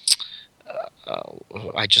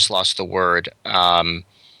just lost the word,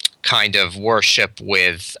 kind of worship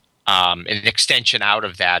with an extension out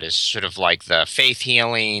of that is sort of like the faith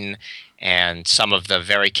healing and some of the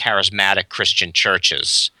very charismatic Christian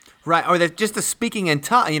churches. Right, or just the speaking in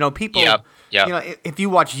tongues. People, yep. If you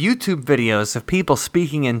watch YouTube videos of people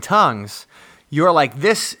speaking in tongues, you're like,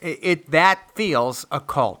 that feels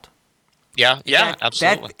occult. Yeah,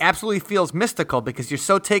 absolutely. That absolutely feels mystical, because you're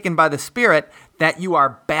so taken by the Spirit that you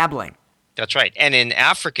are babbling. That's right. And in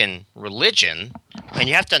African religion, and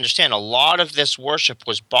you have to understand, a lot of this worship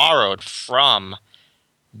was borrowed from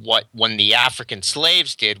what, when the African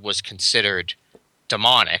slaves did, was considered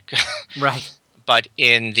demonic. Right. But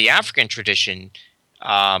in the African tradition,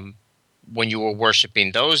 when you were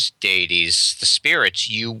worshiping those deities, the spirits,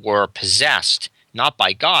 you were possessed, not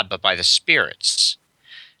by God, but by the spirits.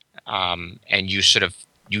 And you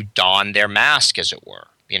don their mask, as it were,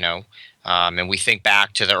 and we think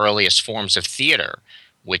back to the earliest forms of theater,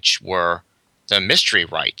 which were the mystery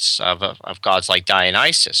rites of gods like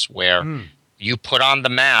Dionysus, where you put on the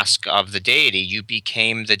mask of the deity, you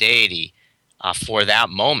became the deity for that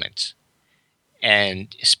moment.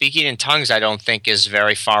 And speaking in tongues, I don't think, is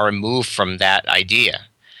very far removed from that idea,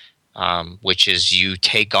 which is you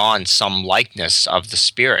take on some likeness of the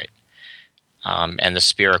Spirit, and the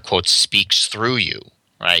Spirit, quote, speaks through you,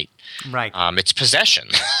 right? Right. It's possession.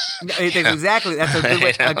 Exactly. That's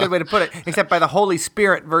a good way to put it, except by the Holy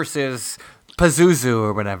Spirit versus Pazuzu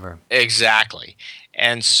or whatever. Exactly.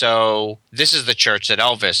 And so this is the church that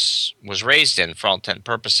Elvis was raised in, for all intent and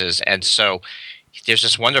purposes. And so there's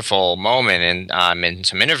this wonderful moment in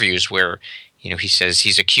some interviews where, he says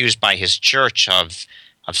he's accused by his church of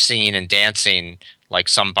singing and dancing like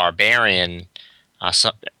some barbarian.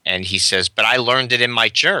 And he says, but I learned it in my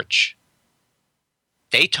church.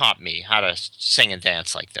 They taught me how to sing and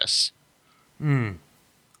dance like this. Right.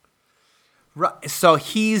 So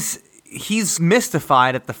he's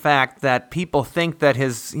mystified at the fact that people think that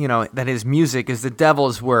his music is the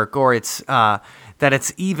devil's work, or it's that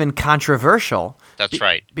it's even controversial. That's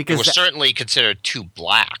right. Because it was certainly considered too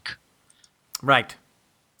black. Right.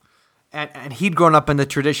 And he'd grown up in the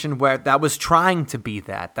tradition where that was trying to be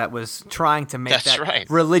that was trying to make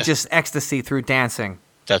religious ecstasy through dancing.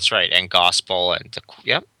 That's right, and gospel, and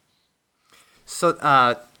yep. So,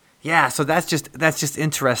 so that's just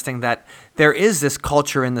interesting that there is this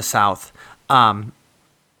culture in the South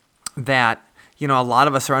that a lot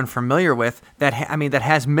of us are unfamiliar with, that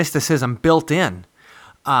has mysticism built in,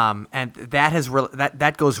 and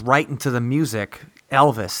that goes right into the music,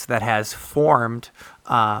 Elvis, that has formed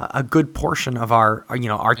a good portion of our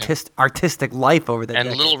artistic life over the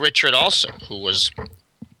decades. Little Richard also, who was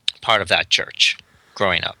part of that church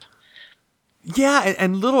growing up. Yeah,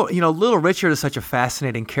 and little Richard is such a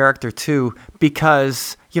fascinating character too,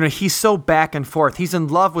 because he's so back and forth. He's in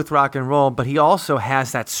love with rock and roll, but he also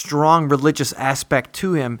has that strong religious aspect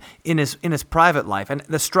to him in his private life, and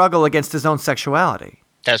the struggle against his own sexuality.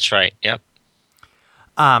 That's right. Yep.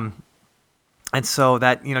 And so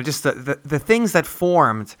that just the things that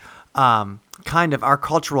formed kind of our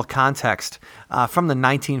cultural context from the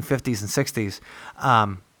 1950s and 60s.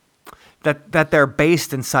 That they're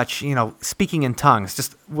based in such, speaking in tongues.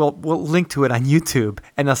 Just we'll link to it on YouTube,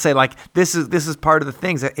 and they'll say like this is part of the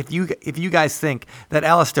things that if you guys think that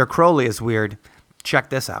Aleister Crowley is weird,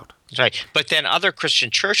 check this out. That's right. But then other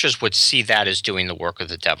Christian churches would see that as doing the work of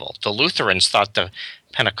the devil. The Lutherans thought the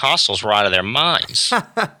Pentecostals were out of their minds.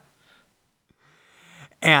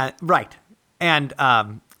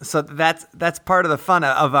 So that's part of the fun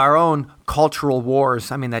of our own cultural wars.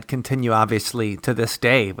 That continue obviously to this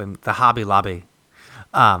day, when the Hobby Lobby,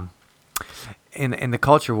 in the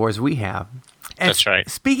culture wars we have. And that's right.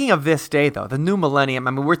 Speaking of this day, though, the new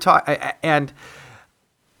millennium. We're talking, and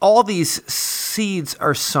all these seeds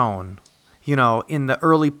are sown, in the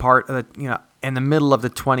early part of in the middle of the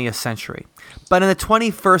 20th century. But in the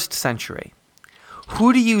 21st century,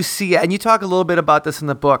 who do you see, and you talk a little bit about this in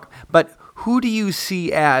the book, but who do you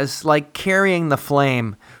see as like carrying the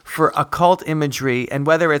flame for occult imagery, and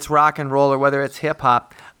whether it's rock and roll or whether it's hip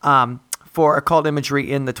hop, for occult imagery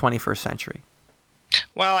in the 21st century?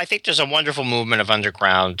 Well, I think there's a wonderful movement of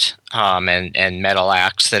underground and metal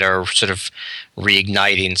acts that are sort of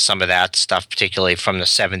reigniting some of that stuff, particularly from the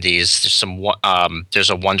 70s. There's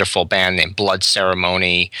a wonderful band named Blood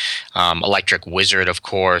Ceremony, Electric Wizard, of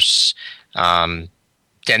course. Then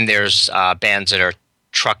there's bands that are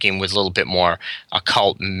trucking with a little bit more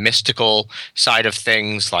occult, mystical side of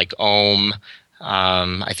things, like Ohm.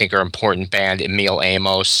 I think our important band, Emil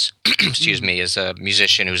Amos, excuse me, is a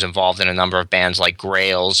musician who's involved in a number of bands like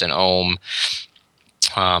Grails and Ohm.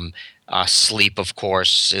 Sleep, of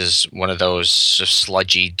course, is one of those sort of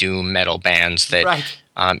sludgy doom metal bands that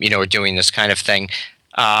are doing this kind of thing.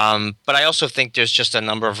 But I also think there's just a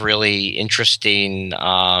number of really interesting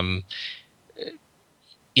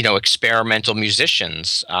experimental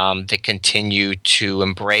musicians that continue to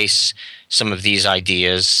embrace some of these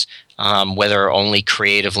ideas, whether only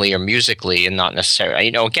creatively or musically, and not necessarily,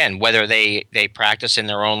 again, whether they practice in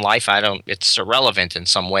their own life, it's irrelevant in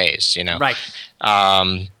some ways, Right.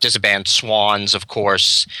 There's a band, Swans, of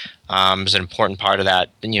course, is an important part of that,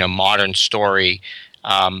 modern story.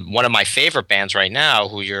 One of my favorite bands right now,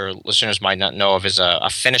 who your listeners might not know of, is a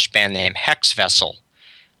Finnish band named Hex Vessel.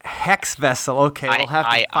 Hex Vessel. Okay, we'll have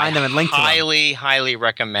to find them and link to them. Highly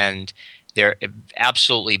recommend. They're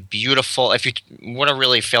absolutely beautiful. If you want to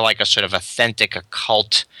really feel like a sort of authentic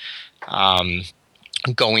occult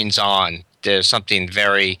goings on, there's something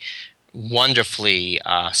very wonderfully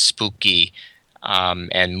spooky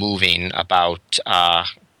and moving about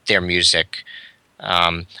their music.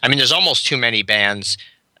 There's almost too many bands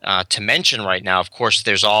to mention right now. Of course,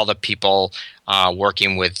 there's all the people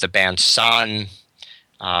working with the band Sun.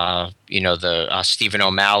 The Stephen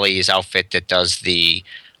O'Malley's outfit that does the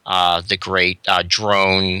great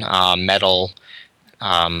drone metal.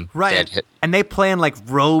 Right, and they play in like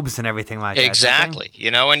robes and everything like that. Exactly.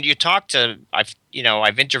 And you talk to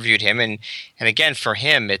I've interviewed him, and again, for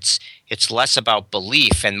him, it's less about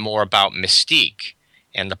belief and more about mystique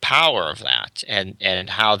and the power of that, and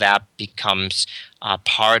how that becomes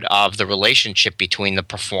part of the relationship between the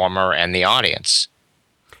performer and the audience.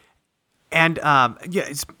 And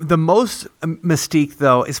it's the most mystique,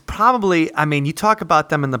 though, is probably, you talk about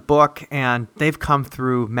them in the book, and they've come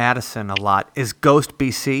through Madison a lot, is Ghost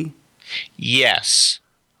BC. Yes.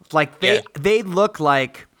 Like, they look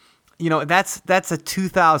like, that's a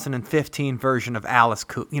 2015 version of Alice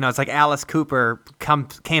Cooper. It's like Alice Cooper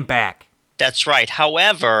came back. That's right.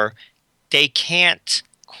 However, they can't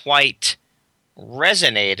quite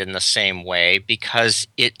resonate in the same way because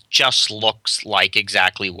it just looks like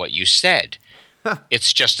exactly what you said.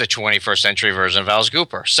 It's just a 21st century version of Alice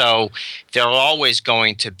Cooper. So they're always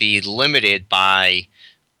going to be limited by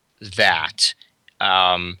that.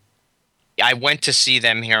 I went to see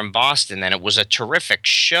them here in Boston, and it was a terrific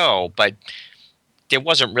show, but there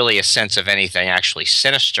wasn't really a sense of anything actually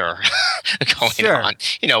sinister going on.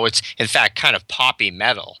 It's, in fact, kind of poppy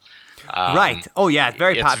metal. Right. Oh, yeah. It's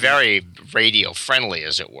very popular. It's very radio friendly,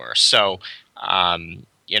 as it were. So,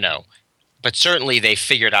 but certainly they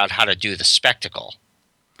figured out how to do the spectacle.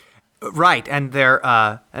 Right. And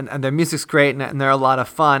their music's great, and they're a lot of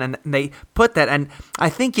fun. And they put that, and I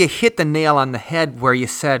think you hit the nail on the head where you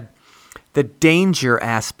said the danger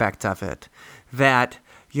aspect of it. That,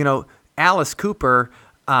 Alice Cooper,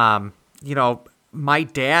 my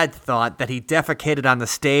dad thought that he defecated on the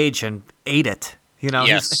stage and ate it.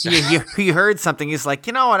 Yes. He heard something. He's like,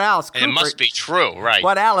 what Alice Cooper? And it must be true, right?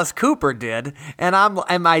 What Alice Cooper did, and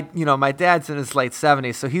my dad's in his late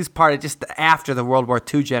 70s, so he's part of just after the World War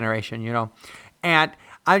II generation, And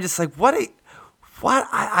I'm just like, what?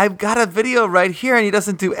 I've got a video right here, and he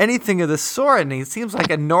doesn't do anything of the sort, and he seems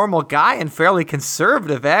like a normal guy and fairly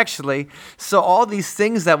conservative, actually. So all these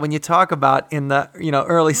things that when you talk about in the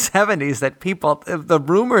early 70s, that people, the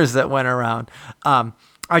rumors that went around,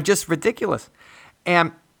 are just ridiculous.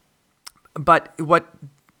 But what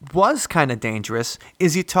was kind of dangerous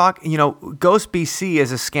is Ghost BC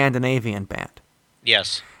is a Scandinavian band.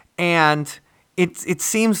 Yes. And it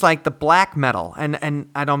seems like the black metal, and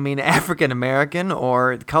I don't mean African American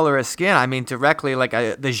or color of skin. I mean directly like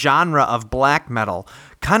the genre of black metal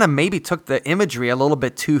kind of maybe took the imagery a little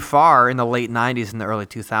bit too far in the late 90s and the early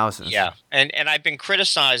 2000s. Yeah, and I've been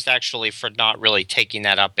criticized actually for not really taking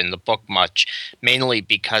that up in the book much, mainly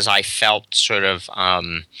because I felt sort of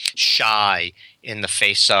shy in the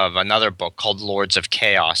face of another book called Lords of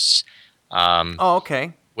Chaos.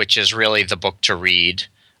 Okay. Which is really the book to read.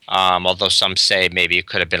 Although some say maybe it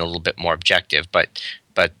could have been a little bit more objective, but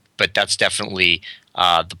that's definitely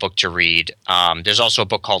the book to read. There's also a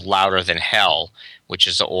book called Louder Than Hell, which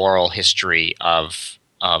is the oral history of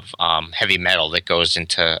heavy metal that goes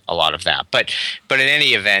into a lot of that. But in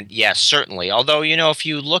any event, yes, certainly. Although, if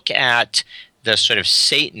you look at the sort of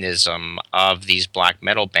Satanism of these black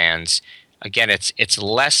metal bands, again, it's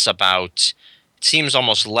less about. It seems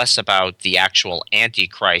almost less about the actual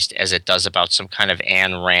Antichrist as it does about some kind of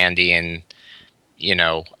Ayn Randian,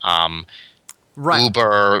 Right.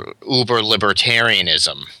 uber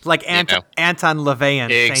libertarianism, like Anton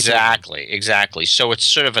LaVey. Exactly. So it's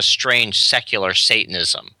sort of a strange secular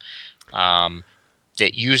Satanism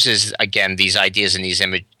that uses, again, these ideas and these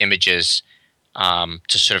images to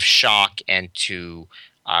sort of shock and to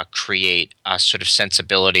create a sort of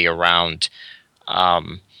sensibility around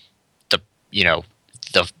the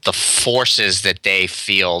forces that they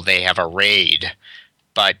feel they have arrayed.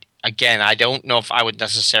 But again, I don't know if I would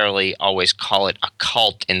necessarily always call it a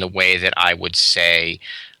cult in the way that I would say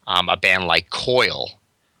a band like Coil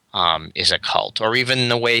is a cult, or even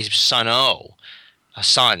the way Sun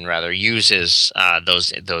uses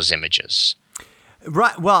those images.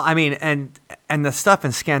 Right. Well, I mean, and the stuff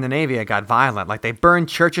in Scandinavia got violent. Like they burned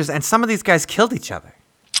churches, and some of these guys killed each other.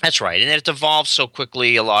 That's right, and it evolved so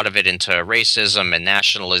quickly. A lot of it into racism and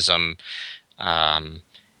nationalism.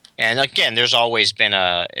 And again, there's always been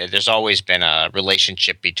a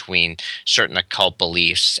relationship between certain occult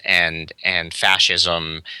beliefs and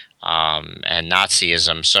fascism and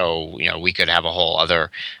Nazism. So we could have a whole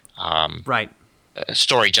other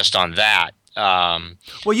story just on that.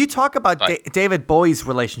 Well, you talk about David Bowie's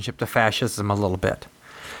relationship to fascism a little bit.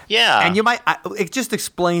 Yeah, and you might just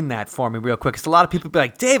explain that for me real quick, because a lot of people be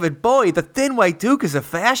like, David Bowie, the Thin White Duke, is a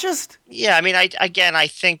fascist? Yeah, I mean, I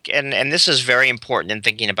think, and this is very important in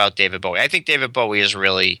thinking about David Bowie. I think David Bowie is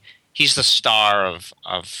he's the star of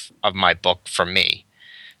my book for me,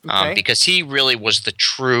 because he really was the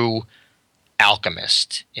true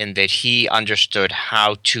alchemist in that he understood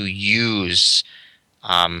how to use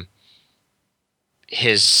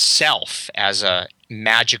his self as a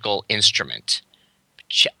magical instrument,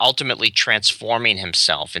 ultimately transforming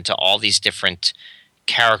himself into all these different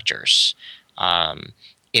characters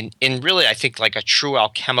in really, I think, like a true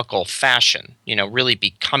alchemical fashion, really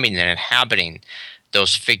becoming and inhabiting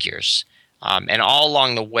those figures. And all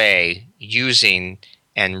along the way, using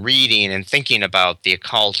and reading and thinking about the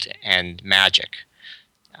occult and magic.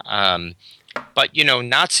 But,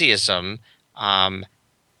 Nazism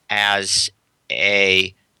as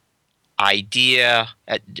a idea,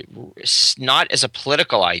 not as a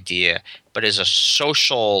political idea, but as a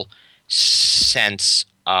social sense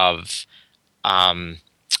of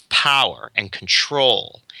power and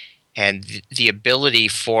control, and the ability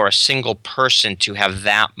for a single person to have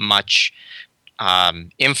that much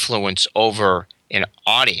influence over an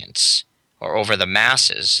audience or over the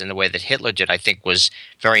masses in the way that Hitler did, I think was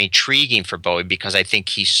very intriguing for Bowie, because I think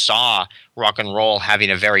he saw rock and roll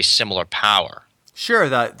having a very similar power. Sure,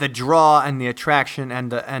 the draw and the attraction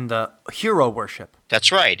and the hero worship.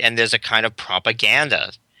 That's right, and there's a kind of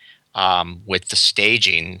propaganda with the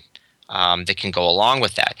staging that can go along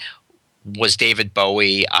with that. Was David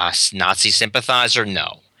Bowie a Nazi sympathizer?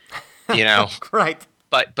 No, Right.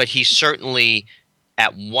 But he certainly,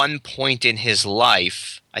 at one point in his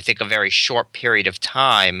life, I think a very short period of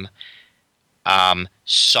time,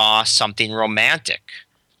 saw something romantic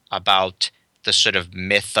about the sort of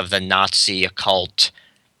myth of the Nazi occult,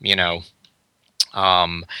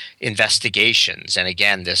 investigations, and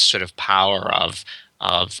again, this sort of power of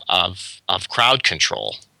crowd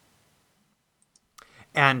control.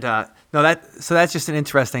 And so that's just an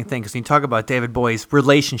interesting thing, because when you talk about David Bowie's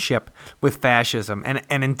relationship with fascism,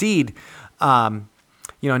 and indeed,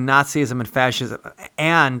 Nazism and fascism,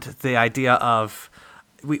 and the idea of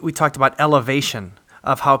we talked about elevation,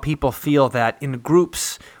 of how people feel that in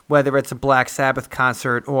groups, whether it's a Black Sabbath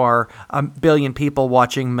concert or a billion people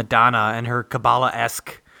watching Madonna and her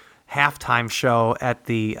Kabbalah-esque halftime show at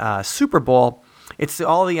the Super Bowl, it's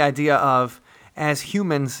all the idea of, as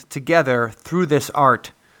humans together through this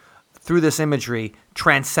art, through this imagery,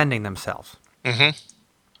 transcending themselves. Mm-hmm.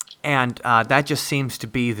 And that just seems to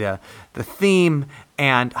be the theme,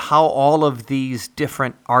 and how all of these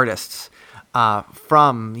different artists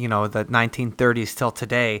from the 1930s till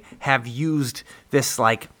today have used this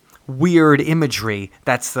like weird imagery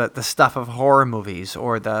that's the stuff of horror movies,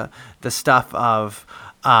 or the stuff of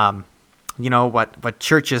what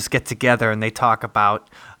churches get together and they talk about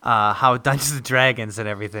how Dungeons and Dragons and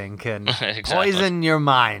everything can Exactly. poison your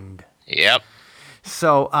mind. Yep.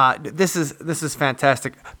 So this is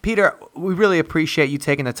fantastic. Peter, we really appreciate you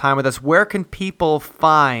taking the time with us. Where can people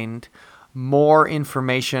find more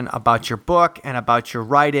information about your book and about your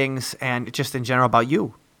writings and just in general about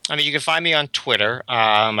you? I mean, you can find me on Twitter.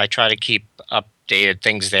 I try to keep updated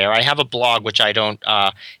things there. I have a blog, which I haven't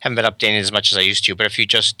been updating as much as I used to, but if you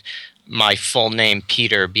just, my full name,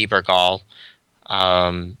 Peter Bebergal,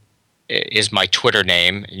 is my Twitter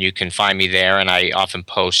name, and you can find me there, and I often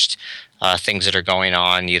post things that are going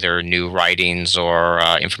on, either new writings or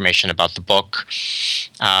information about the book.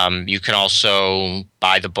 You can also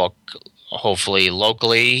buy the book, hopefully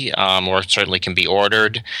locally, or it certainly can be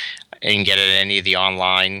ordered and get it at any of the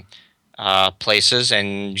online places,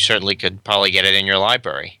 and you certainly could probably get it in your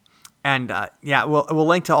library. And we'll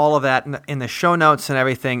link to all of that in the show notes and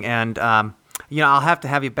everything, and I'll have to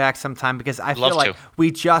have you back sometime because I feel like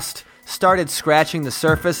we just started scratching the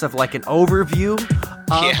surface of like an overview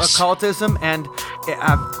of occultism, and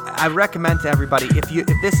I recommend to everybody,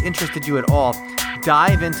 if this interested you at all,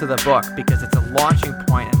 dive into the book because it's a launching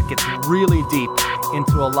point and it gets really deep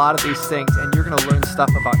into a lot of these things, and you're going to learn stuff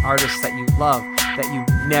about artists that you love that you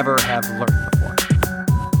never have learned before.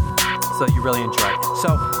 So you really enjoy it.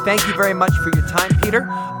 So thank you very much for your time, Peter,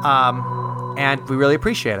 and we really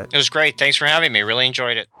appreciate it. It was great. Thanks for having me. Really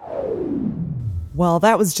enjoyed it. Well,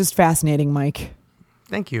 that was just fascinating, Mike.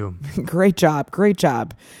 Thank you. Great job.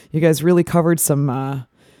 You guys really covered some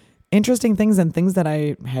interesting things and things that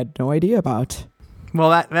I had no idea about. Well,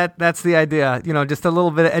 that's the idea. Just a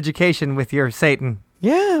little bit of education with your Satan.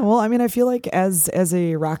 Yeah, well, I mean, I feel like as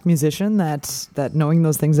a rock musician, that knowing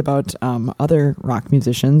those things about other rock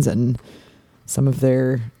musicians and some of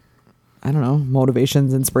their, I don't know,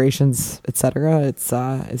 motivations, inspirations, etc. It's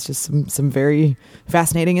just some very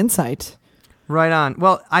fascinating insight. Right on.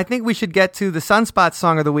 Well, I think we should get to the Sunspot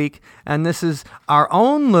Song of the Week, and this is our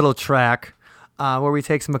own little track where we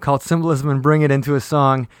take some occult symbolism and bring it into a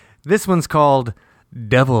song. This one's called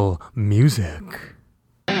Devil Music.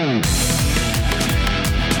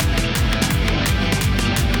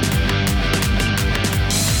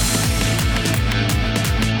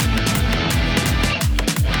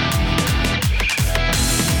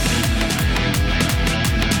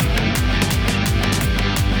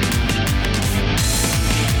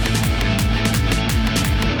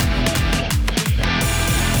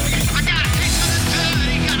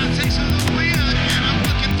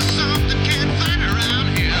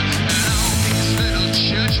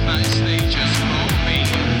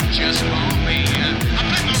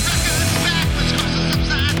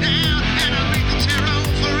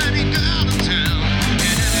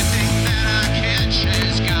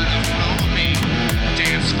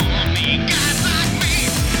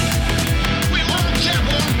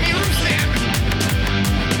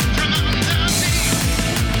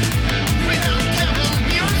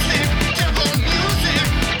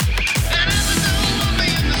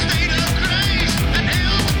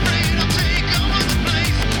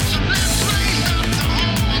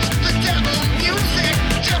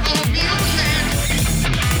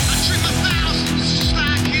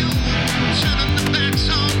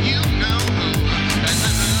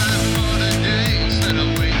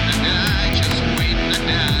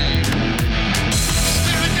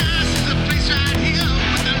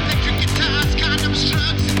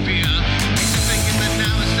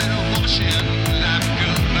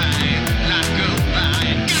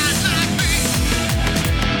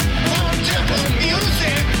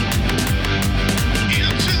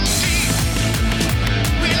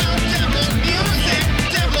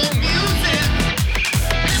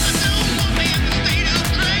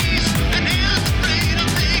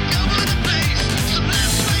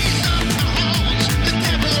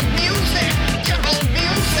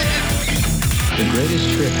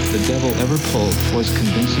 Was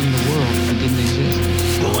convincing the world I didn't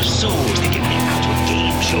exist. Your souls to get me out of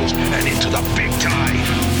game shows and into the big time.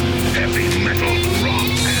 Heavy metal, rock,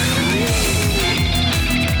 and roll.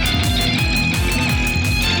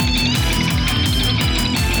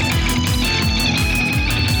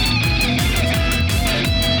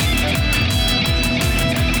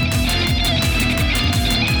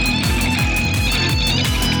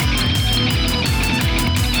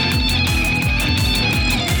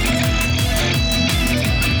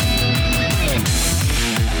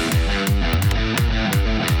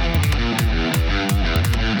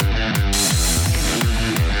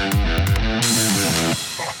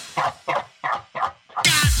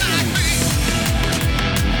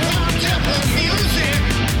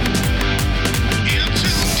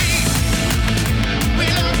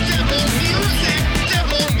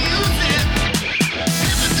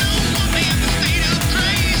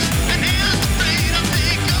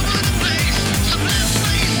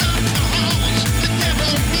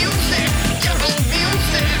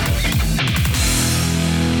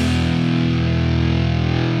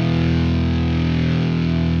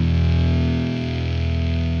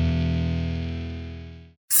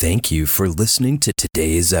 thank you for listening to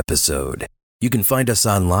today's episode. You can find us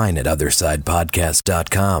online at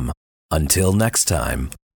OthersidePodcast.com. Until next time,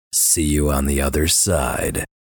 see you on the other side.